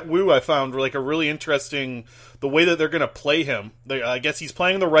 Jet Wu I found like a really interesting, the way that they're going to play him. I guess he's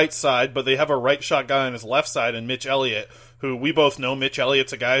playing the right side, but they have a right shot guy on his left side, and Mitch Elliott, who we both know. Mitch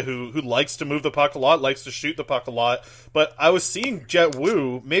Elliott's a guy who likes to move the puck a lot, likes to shoot the puck a lot. But I was seeing Jet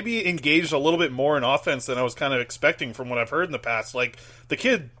Wu maybe engaged a little bit more in offense than I was kind of expecting from what I've heard in the past. Like, the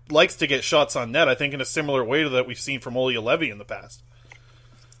kid likes to get shots on net, I think, in a similar way to that we've seen from Olli Levy in the past.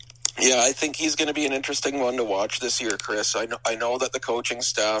 Yeah, I think he's going to be an interesting one to watch this year, Chris. I know that the coaching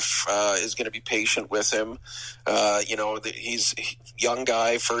staff is going to be patient with him. He's a young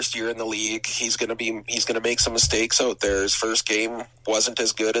guy, first year in the league. He's going to make some mistakes out there. His first game wasn't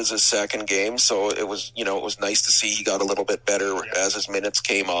as good as his second game, so it was nice to see he got a little bit better as his minutes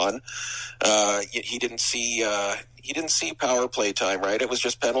came on. He didn't see power play time, right? It was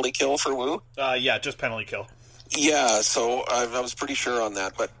just penalty kill for Wu. Just penalty kill. Yeah, so I was pretty sure on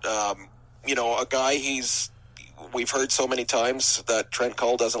that. But, a guy we've heard so many times that Trent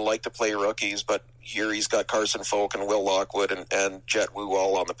Cull doesn't like to play rookies, but here he's got Carson Folk and Will Lockwood and Jet Wu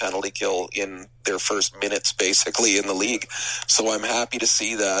all on the penalty kill in their first minutes, basically, in the league. So I'm happy to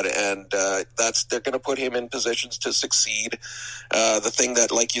see that, and they're going to put him in positions to succeed. The thing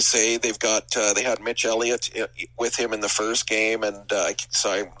that, like you say, they had Mitch Elliott with him in the first game, and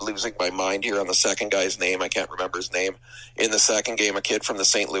so I'm losing my mind here on the second guy's name. I can't remember his name. In the second game, a kid from the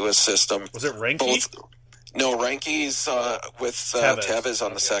St. Louis system. Was it Reinke? No, Reinke's with Tevez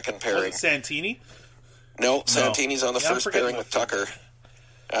on the second pairing. Was it Santini? No, Santini's on the first pairing with Tucker.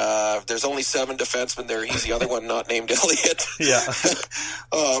 There's only 7 defensemen there. He's the other one not named Elliott. Yeah.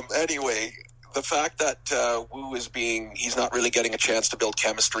 Anyway, the fact that Wu he's not really getting a chance to build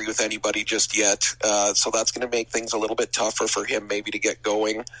chemistry with anybody just yet. So that's going to make things a little bit tougher for him maybe to get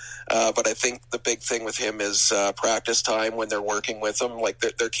going. But I think the big thing with him is practice time when they're working with him. Like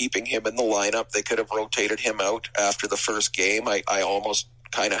they're keeping him in the lineup. They could have rotated him out after the first game. I almost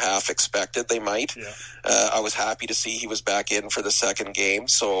kind of half expected they might. Yeah. I was happy to see he was back in for the second game.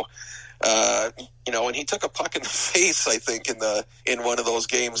 So, and he took a puck in the face, I think, in one of those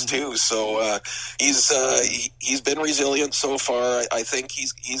games too. So he's been resilient so far. I think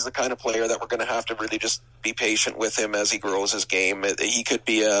he's the kind of player that we're going to have to really just be patient with him as he grows his game. He could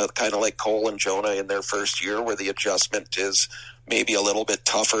be a kind of like Cole and Jonah in their first year, where the adjustment is maybe a little bit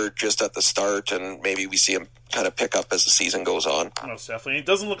tougher just at the start, and maybe we see him kind of pick up as the season goes on. Most definitely. He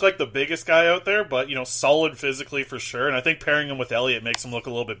doesn't look like the biggest guy out there, but, solid physically for sure. And I think pairing him with Elliott makes him look a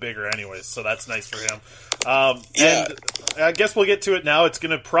little bit bigger anyways, so that's nice for him. And I guess we'll get to it now. It's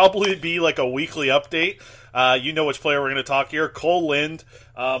going to probably be like a weekly update. You know which player we're going to talk here, Cole Lind.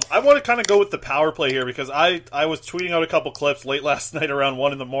 I want to kind of go with the power play here because I was tweeting out a couple clips late last night around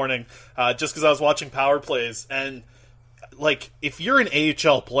 1 a.m, just because I was watching power plays. And, if you're an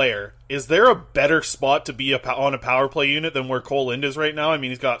AHL player, is there a better spot to be on a power play unit than where Cole Lind is right now? I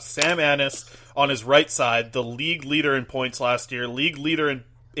mean, he's got Sam Annis on his right side, the league leader in points last year, league leader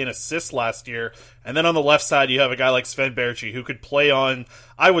in assists last year, and then on the left side you have a guy like Sven Berchi who could play on,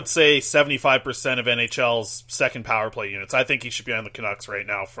 I would say, 75% of NHL's second power play units. I think he should be on the Canucks right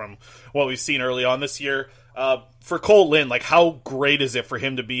now from what we've seen early on this year. For Cole Lind, how great is it for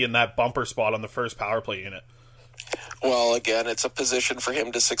him to be in that bumper spot on the first power play unit? Well, again, it's a position for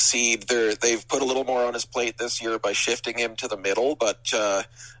him to succeed. They've put a little more on his plate this year by shifting him to the middle, but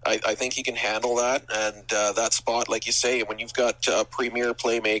I think he can handle that. And that spot, like you say, when you've got a premier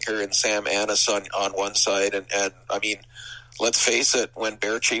playmaker in Sam Annis on one side, and I mean, let's face it, when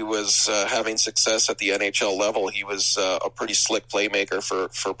Berchi was having success at the NHL level, he was a pretty slick playmaker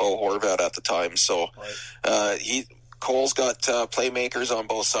for Bo Horvat at the time. So Cole's got playmakers on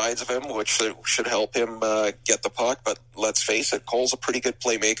both sides of him, which should help him get the puck. But let's face it, Cole's a pretty good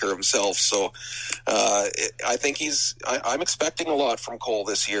playmaker himself. So I think I'm expecting a lot from Cole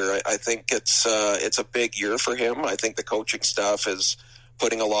this year. I think it's a big year for him. I think the coaching staff is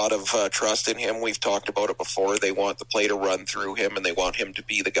putting a lot of trust in him. We've talked about it before. They want the play to run through him, and they want him to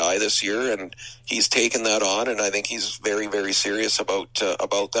be the guy this year. And he's taken that on, and I think he's very, very serious about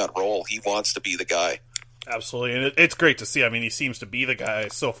that role. He wants to be the guy. Absolutely, and it's great to see. I mean, he seems to be the guy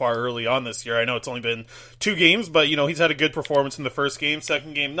so far early on this year. I know it's only been 2 games, but, he's had a good performance in the first game.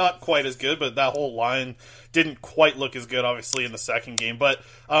 Second game, not quite as good, but that whole line didn't quite look as good, obviously, in the second game. But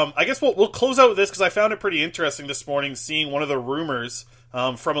I guess we'll close out with this because I found it pretty interesting this morning seeing one of the rumors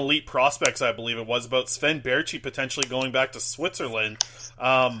from Elite Prospects, I believe it was, about Sven Berchi potentially going back to Switzerland.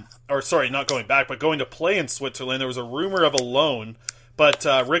 Or, sorry, not going back, but going to play in Switzerland. There was a rumor of a loan. But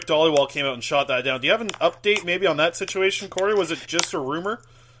Rick Dollywall came out and shot that down. Do you have an update maybe on that situation, Cory? Was it just a rumor?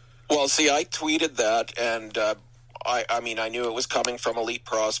 Well, see, I tweeted that, and I knew it was coming from Elite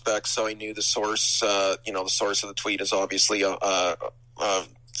Prospects, so I knew the source. The source of the tweet is obviously a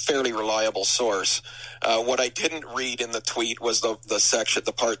fairly reliable source. What I didn't read in the tweet was the section,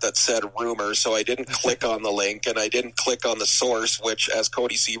 the part that said rumor, so I didn't click on the link, and I didn't click on the source, which, as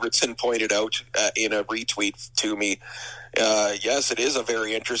Cody Sievertson pointed out in a retweet to me, yes, it is a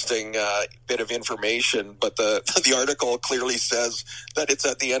very interesting bit of information, but the article clearly says that it's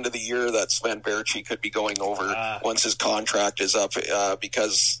at the end of the year that Sven Berchi could be going over once his contract is up,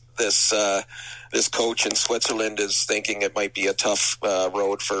 because this coach in Switzerland is thinking it might be a tough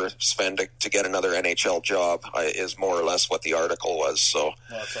road for Sven to get another NHL job, is more or less what the article was. So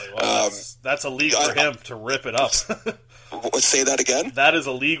I'll tell you what, that's a league for him to rip it up. Say that again? That is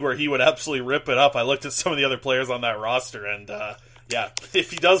a league where he would absolutely rip it up. I looked at some of the other players on that roster, and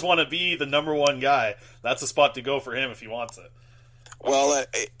if he does want to be the number one guy, that's a spot to go for him if he wants it. Well,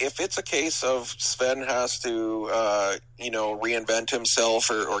 if it's a case of Sven has to, reinvent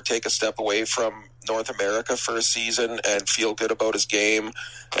himself or take a step away from North America for a season and feel good about his game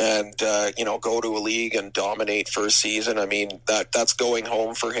and, go to a league and dominate for a season, I mean, that's going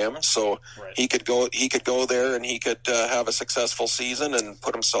home for him. So right. he could go there and he could have a successful season and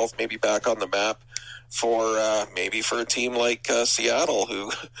put himself maybe back on the map for a team like Seattle,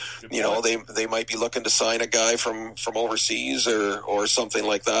 who they might be looking to sign a guy from overseas or something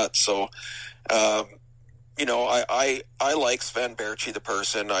like that. So I like Sven Berchi the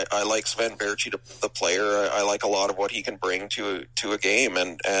person. I like Sven Berchi the player. I like a lot of what he can bring to a game,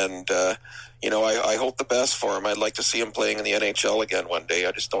 and I hope the best for him. I'd like to see him playing in the NHL again one day.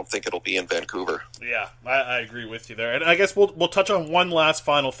 I just don't think it'll be in Vancouver. Yeah, I agree with you there. And I guess we'll touch on one last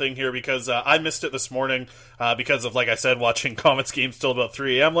final thing here because I missed it this morning because of, like I said, watching Comets games till about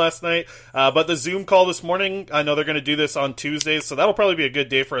 3 a.m. last night. But the Zoom call this morning, I know they're going to do this on Tuesdays, so that'll probably be a good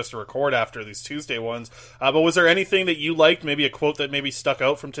day for us to record after these Tuesday ones. But was there anything that you liked, maybe a quote that maybe stuck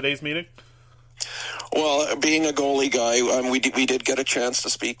out from today's meeting? Well, being a goalie guy, we did get a chance to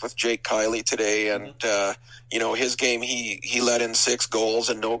speak with Jake Kiley today, and his game, he let in 6 goals,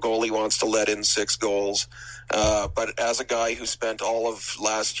 and no goalie wants to let in 6 goals. But as a guy who spent all of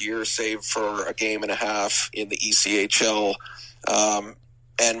last year, save for a game and a half in the ECHL,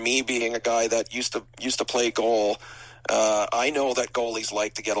 and me being a guy that used to play goal, I know that goalies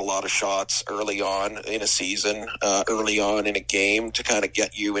like to get a lot of shots early on in a season, early on in a game to kind of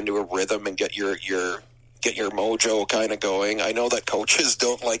get you into a rhythm and get your mojo kind of going. I know that coaches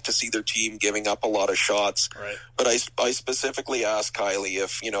don't like to see their team giving up a lot of shots, right. But I specifically asked Kylie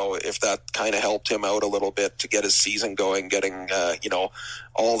if that kind of helped him out a little bit to get his season going, getting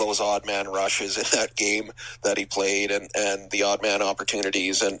all those odd man rushes in that game that he played and the odd man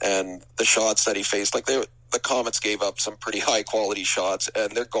opportunities and the shots that he faced. Like the Comets gave up some pretty high quality shots,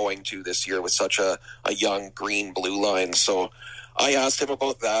 and they're going to this year with such a young green-blue line. So I asked him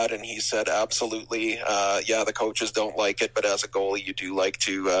about that, and he said, absolutely. The coaches don't like it, but as a goalie, you do like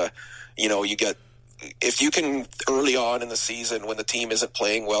to, you get, if you can early on in the season when the team isn't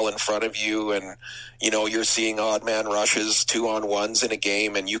playing well in front of you and, you're seeing odd man rushes 2-on-1s in a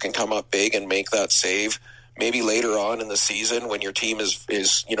game and you can come up big and make that save. Maybe later on in the season when your team is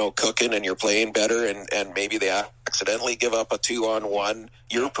cooking and you're playing better and maybe they accidentally give up a 2-on-1,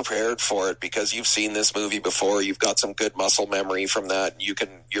 you're prepared for it because you've seen this movie before. You've got some good muscle memory from that.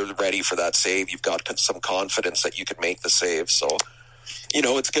 You're ready for that save. You've got some confidence that you can make the save. So,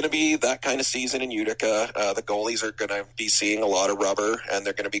 it's going to be that kind of season in Utica. The goalies are going to be seeing a lot of rubber, and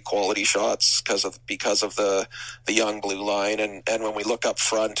they're going to be quality shots because of the young blue line. And when we look up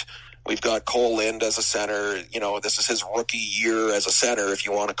front, we've got Cole Lind as a center. This is his rookie year as a center, if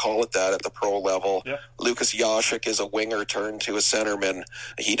you want to call it that, at the pro level. Yep. Lucas Yashik is a winger turned to a centerman.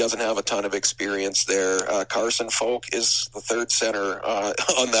 He doesn't have a ton of experience there. Carson Folk is the third center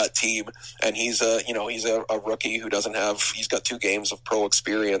on that team, and he's a rookie who he's got 2 games of pro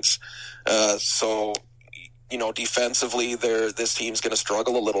experience. So defensively, this team's going to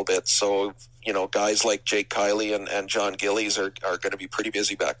struggle a little bit. So, guys like Jake Kiley and John Gillies are going to be pretty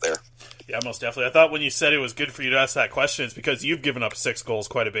busy back there. Yeah, most definitely. I thought when you said it was good for you to ask that question, it's because you've given up 6 goals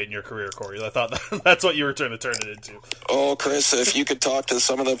quite a bit in your career, Cory. I thought that's what you were trying to turn it into. Oh, Chris, if you could talk to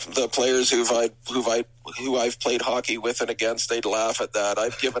some of the players who I've played hockey with and against, they'd laugh at that.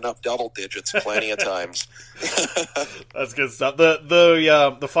 I've given up double digits plenty of times. That's good stuff.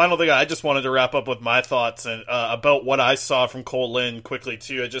 The final thing, I just wanted to wrap up with my thoughts and about what I saw from Cole Lind quickly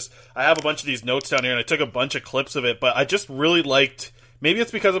too. I have a bunch of these notes down here and I took a bunch of clips of it, but I just really liked. Maybe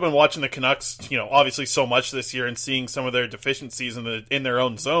it's because I've been watching the Canucks, obviously so much this year and seeing some of their deficiencies in their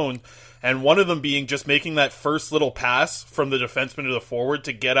own zone. And one of them being just making that first little pass from the defenseman to the forward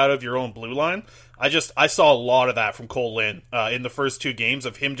to get out of your own blue line. I saw a lot of that from Cole Lind in the first 2 games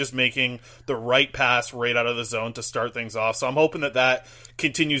of him just making the right pass right out of the zone to start things off. So I'm hoping that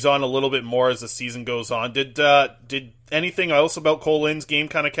continues on a little bit more as the season goes on. Did anything else about Cole Lind's game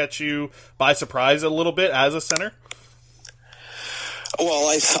kind of catch you by surprise a little bit as a center?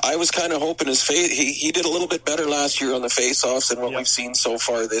 Well, I was kind of hoping he did a little bit better last year on the face-offs than what we've seen so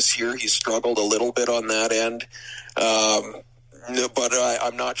far this year. He struggled a little bit on that end. But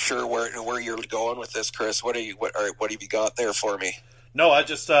I'm not sure where you're going with this, Chris. What have you got there for me? No, it's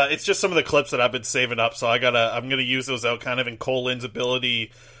just some of the clips that I've been saving up, so I'm gonna use those out kind of in Cole Lind's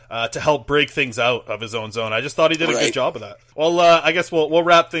ability to help break things out of his own zone. I just thought he did a good job of that. Well, I guess we'll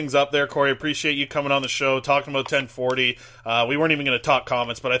wrap things up there, Cory. Appreciate you coming on the show, talking about 1040. We weren't even going to talk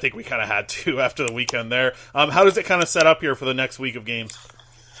Comets, but I think we kind of had to after the weekend there. How does it kind of set up here for the next week of games?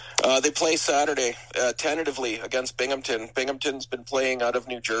 They play Saturday, tentatively, against Binghamton. Binghamton's been playing out of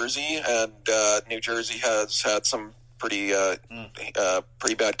New Jersey, and New Jersey has had some pretty bad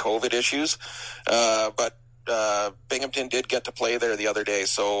COVID issues. But Binghamton did get to play there the other day,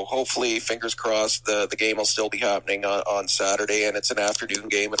 so hopefully, fingers crossed, the game will still be happening on Saturday, and it's an afternoon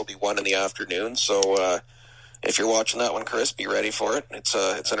game. It'll be 1 in the afternoon, so if you're watching that one, Chris, be ready for it. It's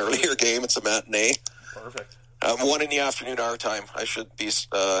an earlier game. It's a matinee. Perfect. 1 in the afternoon our time. I should be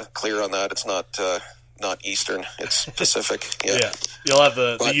clear on that. It's not Eastern. It's Pacific. Yeah. You'll have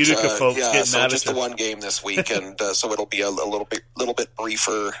the Utica folks getting so mad at just you. the one game this week, and so it'll be a little bit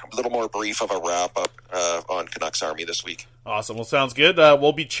briefer, a little more brief of a wrap up on Canucks Army this week. Awesome. Well, sounds good.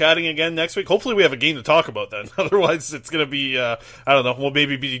 We'll be chatting again next week. Hopefully we have a game to talk about then. Otherwise, it's going to be, I don't know, we'll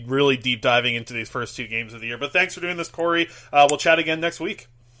maybe be really deep diving into these first 2 games of the year. But thanks for doing this, Cory. We'll chat again next week.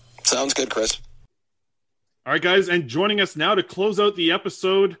 Sounds good, Chris. All right, guys, and joining us now to close out the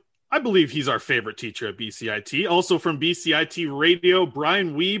episode, I believe he's our favorite teacher at BCIT. Also from BCIT Radio,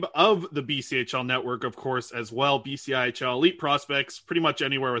 Brian Wiebe of the BCHL Network, of course, as well. BCIHL Elite Prospects, pretty much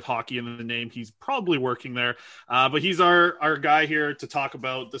anywhere with hockey in the name. He's probably working there. But he's our guy here to talk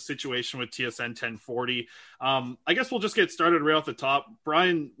about the situation with TSN 1040. I guess we'll just get started right off the top.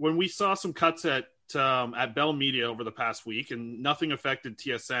 Brian, when we saw some cuts at Bell Media over the past week and nothing affected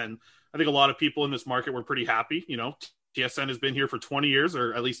TSN, I think a lot of people in this market were pretty happy. TSN has been here for 20 years,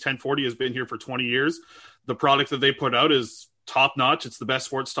 or at least 1040 has been here for 20 years. The product that they put out is top notch. It's the best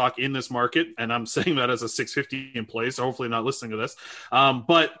sports talk in this market. And I'm saying that as a 650 employee, so hopefully not listening to this.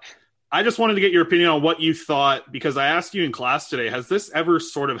 But I just wanted to get your opinion on what you thought, because I asked you in class today, has this ever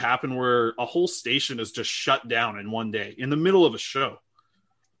sort of happened where a whole station is just shut down in one day in the middle of a show?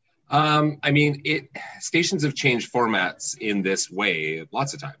 I mean, stations have changed formats in this way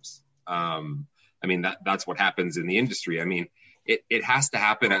lots of times. I mean, that's what happens in the industry. I mean, it has to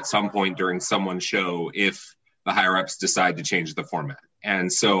happen at some point during someone's show if the higher ups decide to change the format.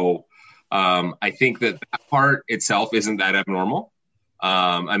 And so I think that part itself isn't that abnormal.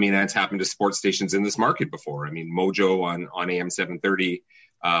 I mean, that's happened to sports stations in this market before. I mean, Mojo on AM 730,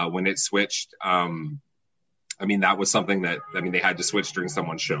 when it switched, I mean, that was something that, I mean, they had to switch during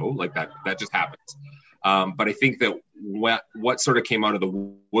someone's show. Like that just happens. But I think that what sort of came out of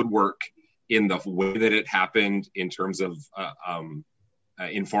the woodwork in the way that it happened in terms of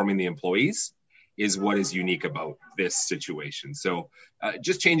informing the employees is what is unique about this situation. So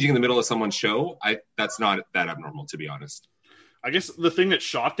just changing in the middle of someone's show, that's not that abnormal, to be honest. I guess the thing that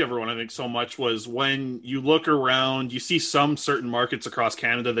shocked everyone, I think, so much was when you look around, you see some certain markets across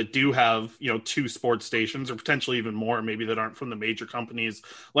Canada that do have, 2 sports stations, or potentially even more, maybe that aren't from the major companies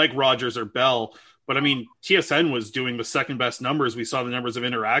like Rogers or Bell. But I mean, TSN was doing the second best numbers. We saw the numbers of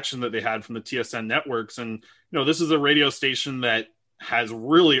interaction that they had from the TSN networks. And, this is a radio station that has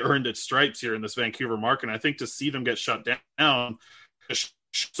really earned its stripes here in this Vancouver market. And I think to see them get shut down,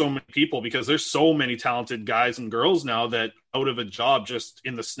 so many people, because there's so many talented guys and girls now that out of a job just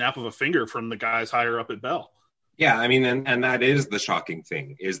in the snap of a finger from the guys higher up at Bell. Yeah, I mean, and that is the shocking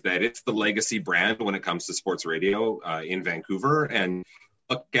thing, is that it's the legacy brand when it comes to sports radio in Vancouver. And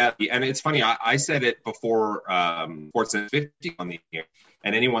look at, and it's funny, I said it before Sports 50 on the air,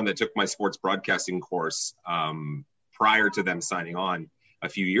 and anyone that took my sports broadcasting course prior to them signing on a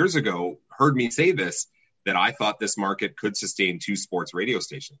few years ago heard me say this, that I thought this market could sustain 2 sports radio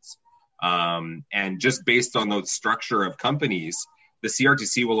stations. And just based on the structure of companies, the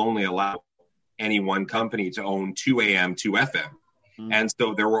CRTC will only allow any one company to own 2 AM, 2 FM. Mm-hmm. And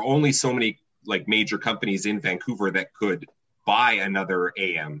so there were only so many major companies in Vancouver that could buy another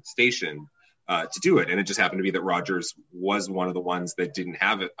AM station to do it. And it just happened to be that Rogers was one of the ones that didn't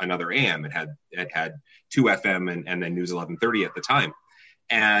have another AM. It had 2 FM and then News 1130 at the time.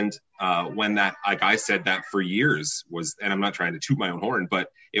 And when that, like I said, that for years was, and I'm not trying to toot my own horn, but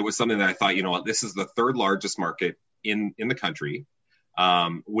it was something that I thought, this is the 3rd largest market in the country,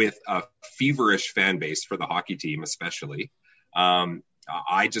 with a feverish fan base for the hockey team, especially.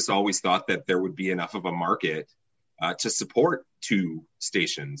 I just always thought that there would be enough of a market to support 2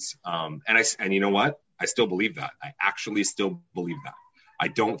 stations. And you know what? I still believe that. I actually still believe that. I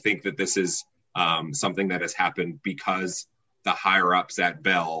don't think that this is something that has happened because the higher ups at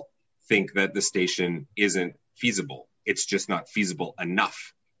Bell think that the station isn't feasible. It's just not feasible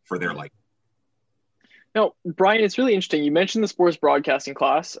enough for their liking. Now, Brian, it's really interesting. You mentioned the sports broadcasting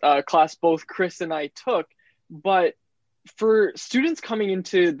class both Chris and I took, but for students coming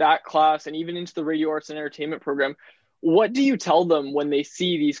into that class and even into the radio arts and entertainment program, what do you tell them when they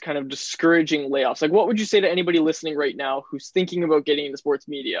see these kind of discouraging layoffs? Like, what would you say to anybody listening right now who's thinking about getting into sports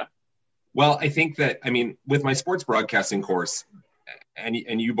media? Well, I think that, with my sports broadcasting course, and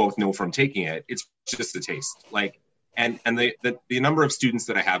you both know from taking it, it's just a taste. And the number of students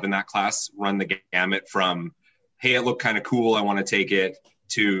that I have in that class run the gamut from, hey, it looked kind of cool, I want to take it,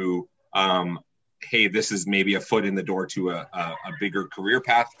 to, hey, this is maybe a foot in the door to a bigger career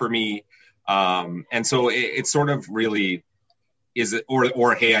path for me. And so it sort of really is it,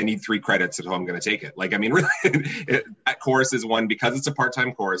 or hey, I need 3 credits, so I'm going to take it. Really, that course is one, because it's a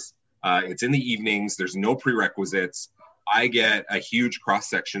part-time course. It's in the evenings. There's no prerequisites. I get a huge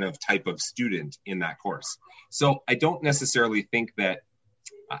cross-section of type of student in that course. So I don't necessarily think that,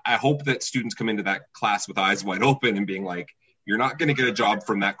 I hope that students come into that class with eyes wide open and being like, you're not going to get a job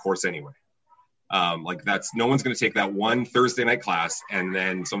from that course anyway. No one's going to take that one Thursday night class and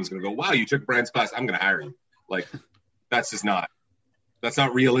then someone's going to go, wow, you took Brian's class, I'm going to hire you. That's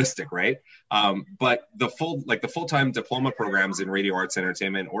not realistic, right? But the full-time diploma programs in radio arts and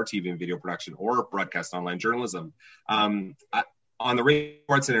entertainment, or TV and video production, or broadcast online journalism, on the radio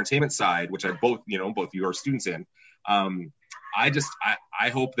arts and entertainment side, which both you are students in, I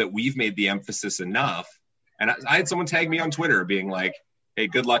hope that we've made the emphasis enough. And I had someone tag me on Twitter being like, hey,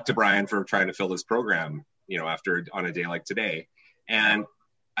 good luck to Brian for trying to fill this program, on a day like today. And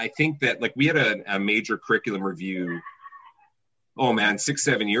I think that we had a major curriculum review oh man,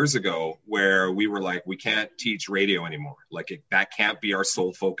 6-7 years ago, where we were like, we can't teach radio anymore. Like that can't be our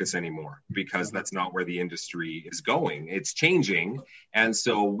sole focus anymore, because that's not where the industry is going. It's changing. And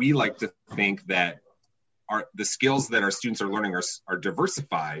so we like to think that the skills that our students are learning are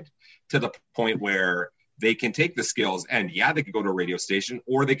diversified to the point where they can take the skills and they could go to a radio station,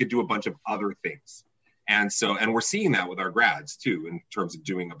 or they could do a bunch of other things. And we're seeing that with our grads too, in terms of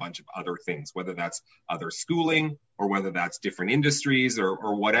doing a bunch of other things, whether that's other schooling or whether that's different industries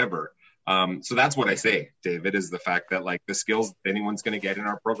or whatever. So that's what I say, David, is the fact that like the skills anyone's going to get in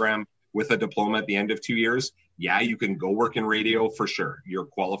our program with a diploma at the end of 2 years, you can go work in radio for sure. You're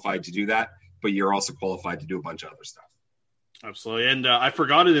qualified to do that, but you're also qualified to do a bunch of other stuff. Absolutely. And I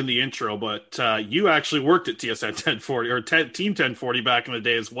forgot it in the intro, but you actually worked at TSN 1040 or Team 1040 back in the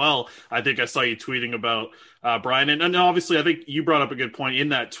day as well. I think I saw you tweeting about Brian. And obviously, I think you brought up a good point in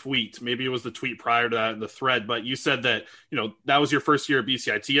that tweet. Maybe it was the tweet prior to that in the thread, but you said that, that was your first year at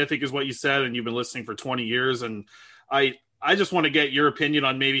BCIT, I think is what you said. And you've been listening for 20 years. And I just want to get your opinion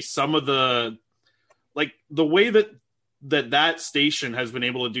on maybe some of the way that station has been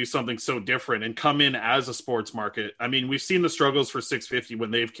able to do something so different and come in as a sports market. I mean, we've seen the struggles for 650 when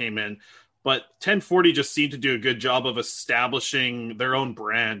they've came in, but 1040 just seemed to do a good job of establishing their own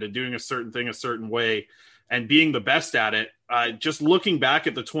brand and doing a certain thing a certain way and being the best at it. Just looking back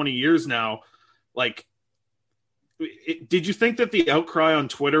at the 20 years now, did you think that the outcry on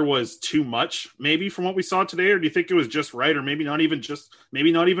Twitter was too much maybe from what we saw today? Or do you think it was just right? Or maybe not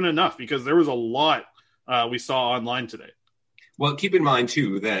even enough, because there was a lot we saw online today. Well, keep in mind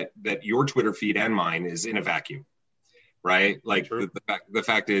too that your Twitter feed and mine is in a vacuum, right? Like the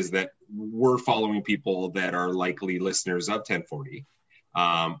fact is that we're following people that are likely listeners of 1040,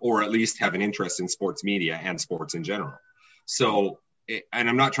 or at least have an interest in sports media and sports in general. So, and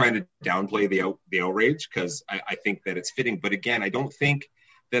I'm not trying to downplay the outrage, because I think that it's fitting. But again, I don't think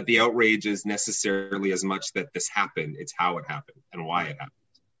that the outrage is necessarily as much that this happened. It's how it happened and why it happened.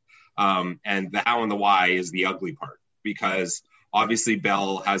 And the how and the why is the ugly part, because obviously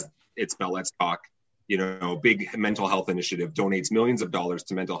Bell has its Bell Let's Talk, big mental health initiative, donates millions of dollars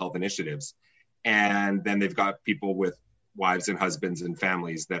to mental health initiatives. And then they've got people with wives and husbands and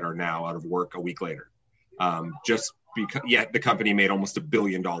families that are now out of work a week later. Just because, the company made almost $1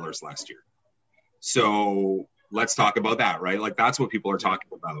 billion last year. So let's talk about that, right? Like that's what people are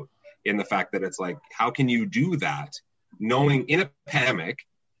talking about, in the fact that it's like, how can you do that knowing in a pandemic,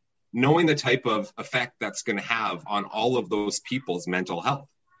 knowing the type of effect that's going to have on all of those people's mental health.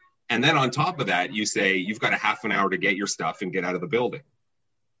 And then on top of that, you say you've got a half an hour to get your stuff and get out of the building.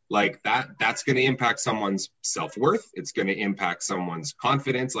 Like that's going to impact someone's self-worth. It's going to impact someone's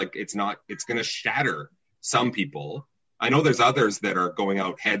confidence. Like it's going to shatter some people. I know there's others that are going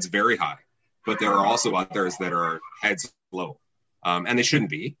out heads very high, but there are also others that are heads low. And they shouldn't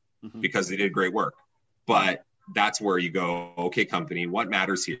be, because they did great work. But that's where you go, okay, company, what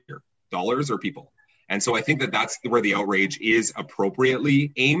matters here, dollars or people? And so I think that that's where the outrage is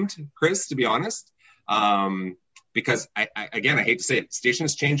appropriately aimed, Chris, to be honest. Because I hate to say it,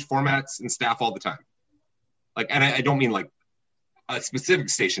 stations change formats and staff all the time. And I don't mean like a specific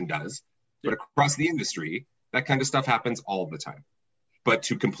station does, but across the industry, that kind of stuff happens all the time. But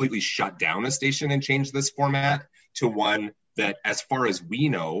to completely shut down a station and change this format to one that, as far as we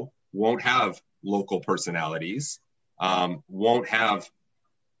know, won't have local personalities, won't have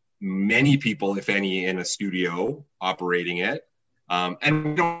many people, if any, in a studio operating it. And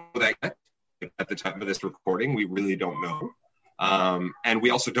we don't know that yet. At the time of this recording, we really don't know. And we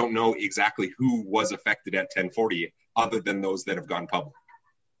also don't know exactly who was affected at 1040 other than those that have gone public.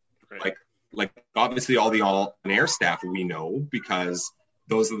 Right. Like obviously all the on-air staff we know, because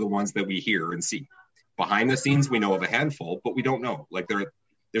those are the ones that we hear and see. Behind the scenes, we know of a handful, but we don't know. Like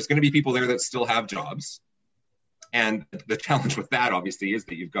there's going to be people there that still have jobs. And the challenge with that, obviously, is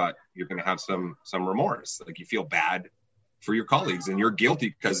that you're going to have some remorse. Like you feel bad for your colleagues, and you're guilty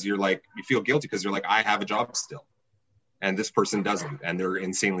because you feel guilty because you're like, I have a job still, and this person doesn't, and they're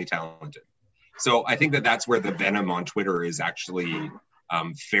insanely talented. So I think that that's where the venom on Twitter is actually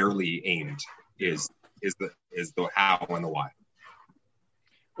fairly aimed, is the how and the why.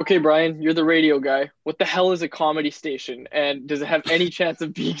 Okay, Brian, you're the radio guy. What the hell is a comedy station, and does it have any chance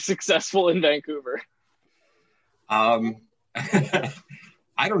of being successful in Vancouver? I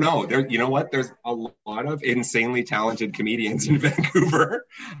don't know. You know what? There's a lot of insanely talented comedians in Vancouver.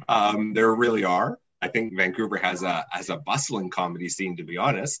 There really are. I think Vancouver has a bustling comedy scene, to be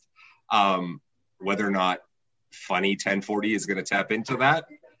honest. Whether or not Funny 1040 is going to tap into that,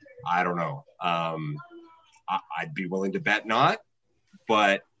 I don't know. I'd be willing to bet not.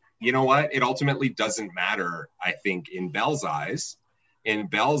 But you know what? It ultimately doesn't matter, I think, in Bell's eyes. In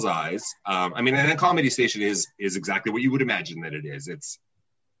Bell's eyes, I mean, and a comedy station is exactly what you would imagine that it is.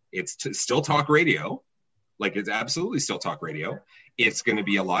 It's still talk radio. Like, it's absolutely still talk radio. It's going to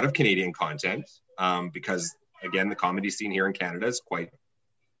be a lot of Canadian content because, again, the comedy scene here in Canada is quite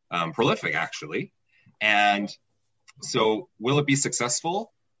prolific, actually. And so will it be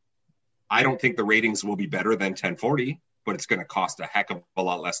successful? I don't think the ratings will be better than 1040, but it's going to cost a heck of a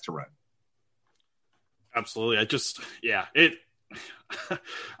lot less to run. Absolutely. I just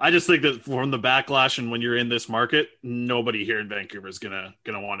think that from the backlash and when you're in this market, nobody here in Vancouver is gonna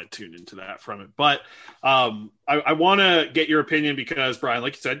want to tune into that from it. But I want to get your opinion because, Brian,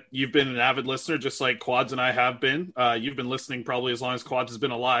 like you said, you've been an avid listener, just like Quads and I have been. You've been listening probably as long as Quads has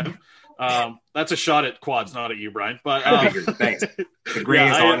been alive. That's a shot at Quads, not at you, Brian. But thanks. The gray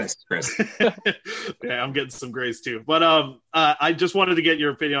is honest, Chris. Yeah, I'm getting some grays too. But I just wanted to get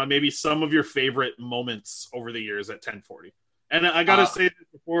your opinion on maybe some of your favorite moments over the years at 1040. And I got to say this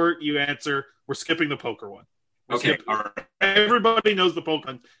before you answer, we're skipping the poker one. Okay. All right. Everybody knows the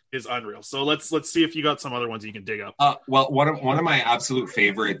poker is unreal. So let's see if you got some other ones you can dig up. Well, one of my absolute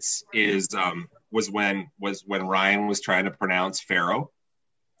favorites is was when Ryan was trying to pronounce Pharaoh.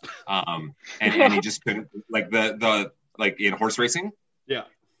 And he just couldn't, like the like in horse racing. Yeah.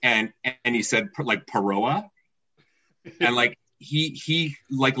 And he said like Paroa. And like he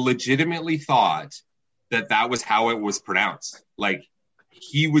like legitimately thought that was how it was pronounced. Like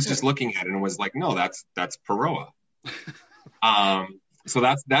he was just looking at it and was like, no, that's Paroa. So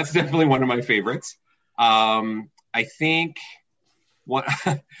that's definitely one of my favorites. I think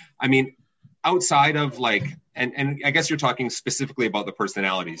I mean, outside of like, and I guess you're talking specifically about the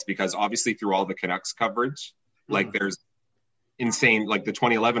personalities, because obviously through all the Canucks coverage, like there's insane, like the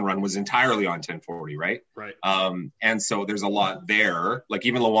 2011 run was entirely on 1040, right? Right. And so there's a lot there. Like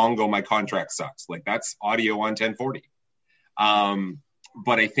even Luongo, My Contract Sucks. Like that's audio on 1040.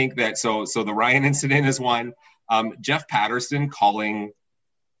 But I think that, so the Ryan incident is one. Jeff Patterson calling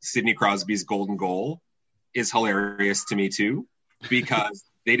Sidney Crosby's golden goal is hilarious to me too, because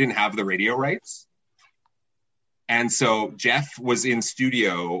they didn't have the radio rights. And so Jeff was in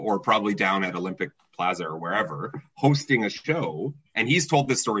studio or probably down at Olympic Plaza or wherever hosting a show. And he's told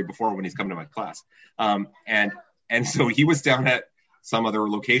this story before when he's come to my class. And so he was down at some other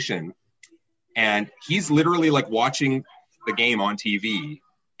location and he's literally like watching the game on TV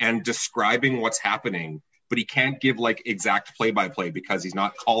and describing what's happening, but he can't give like exact play-by-play because he's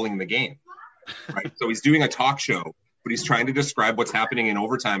not calling the game. Right. So he's doing a talk show, but he's trying to describe what's happening in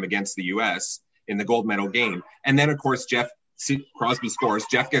overtime against the US in the gold medal game. And then of course, Crosby scores,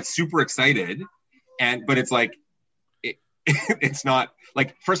 Jeff gets super excited. But it's like, it's not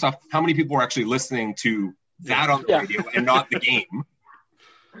like, first off, how many people are actually listening to that on the radio and not the game?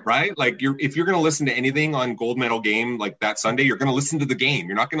 Right? Like if you're going to listen to anything on gold medal game, like that Sunday, you're going to listen to the game.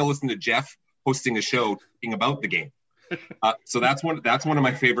 You're not going to listen to Jeff hosting a show talking about the game. So that's one of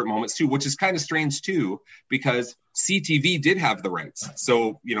my favorite moments too, which is kind of strange too, because CTV did have the rights.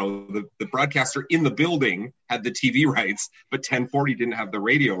 So, you know, the broadcaster in the building had the TV rights, but 1040 didn't have the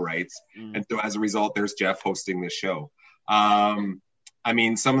radio rights. And so as a result, there's Jeff hosting this show. I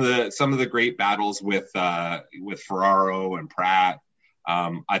mean, some of the great battles with Ferraro and Pratt.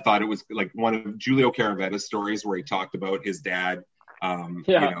 I thought it was like one of Giulio Caravetta's stories where he talked about his dad, you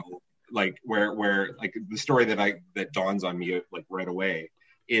know, like where like the story that dawns on me like right away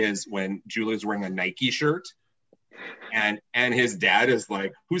is when Julio's wearing a Nike shirt and his dad is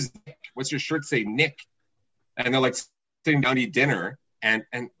like, who's Nick? What's your shirt say, Nick? And they're like sitting down to eat dinner and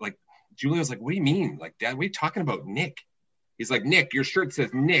like Julio's like, what do you mean? Like, Dad, what are you talking about, Nick? He's like, Nick, your shirt says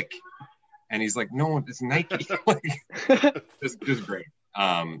Nick. And he's like, no, it's Nike. Like, just great.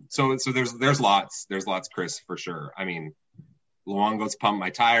 So there's lots, Chris, for sure. I mean, Luongo's Pump My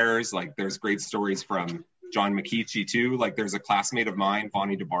Tires. Like there's great stories from John McKeechee too. Like there's a classmate of mine,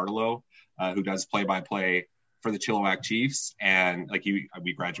 Vonnie DiBartolo, who does play-by-play for the Chilliwack Chiefs. And like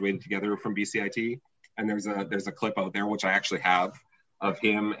we graduated together from BCIT. And there's a clip out there, which I actually have, of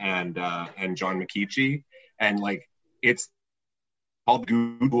him and John McKeechee. And like, it's called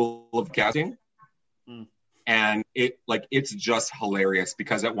Google of Casting. And it's just hilarious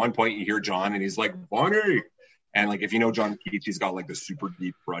because at one point you hear John and he's like, Bonnie. And like, if you know John Keach, got like the super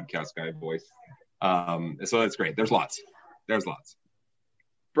deep broadcast guy voice. So that's great. There's lots.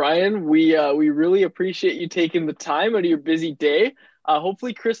 Brian, we really appreciate you taking the time out of your busy day.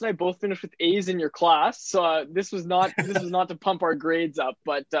 Hopefully Chris and I both finished with A's in your class. So this was not to pump our grades up,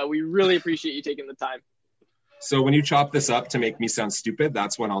 but we really appreciate you taking the time. So when you chop this up to make me sound stupid,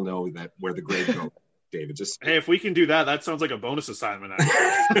 that's when I'll know that where the grade goes. David. Just hey, if we can do that, that sounds like a bonus assignment.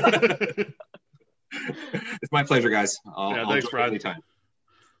 Actually. It's my pleasure, guys. Thanks, Brad. Anytime.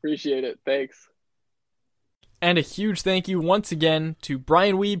 Appreciate it. Thanks. And a huge thank you once again to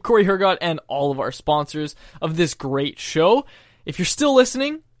Brian Wiebe, Cory Hergott, and all of our sponsors of this great show. If you're still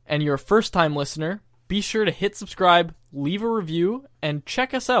listening and you're a first-time listener, be sure to hit subscribe, leave a review, and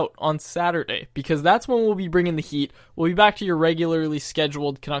check us out on Saturday, because that's when we'll be bringing the heat. We'll be back to your regularly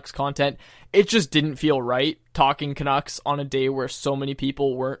scheduled Canucks content. It just didn't feel right talking Canucks on a day where so many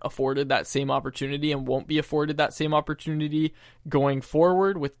people weren't afforded that same opportunity and won't be afforded that same opportunity going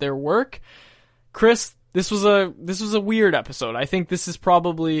forward with their work. Chris, this was a weird episode. I think this is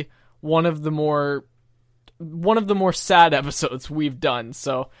probably one of the more sad episodes we've done.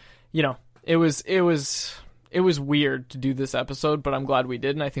 So, it was weird to do this episode, but I'm glad we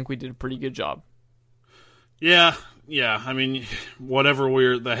did, and I think we did a pretty good job. Yeah. I mean,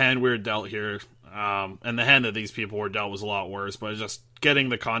 whatever the hand we were dealt here, and the hand that these people were dealt was a lot worse, but just getting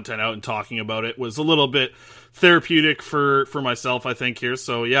the content out and talking about it was a little bit therapeutic for myself, I think, here.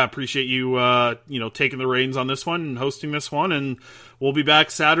 So yeah, appreciate you, taking the reins on this one and hosting this one, and we'll be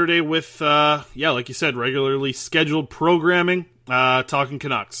back Saturday with, like you said, regularly scheduled programming, talking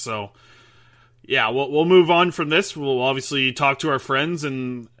Canucks. So yeah, we'll move on from this. We'll obviously talk to our friends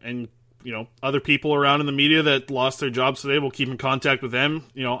and other people around in the media that lost their jobs today. We'll keep in contact with them.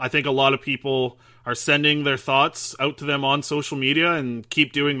 I think a lot of people are sending their thoughts out to them on social media, and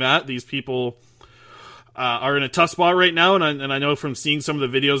keep doing that. These people are in a tough spot right now, and I know from seeing some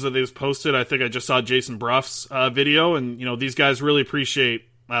of the videos that they've posted, I think I just saw Jason Bruff's video, and these guys really appreciate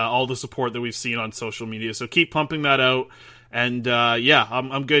all the support that we've seen on social media. So keep pumping that out. And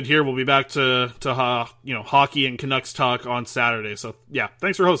I'm good here. We'll be back to hockey and Canucks talk on Saturday. So yeah,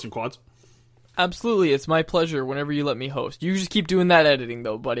 thanks for hosting, Quads. Absolutely, it's my pleasure whenever you let me host. You just keep doing that editing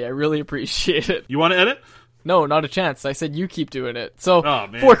though, buddy. I really appreciate it. You want to edit? No, not a chance. I said you keep doing it. So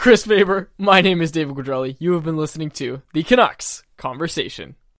for Chris Faber, my name is David Quadrelli. You have been listening to the Canucks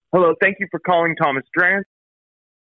Conversation. Hello, thank you for calling Thomas Drance.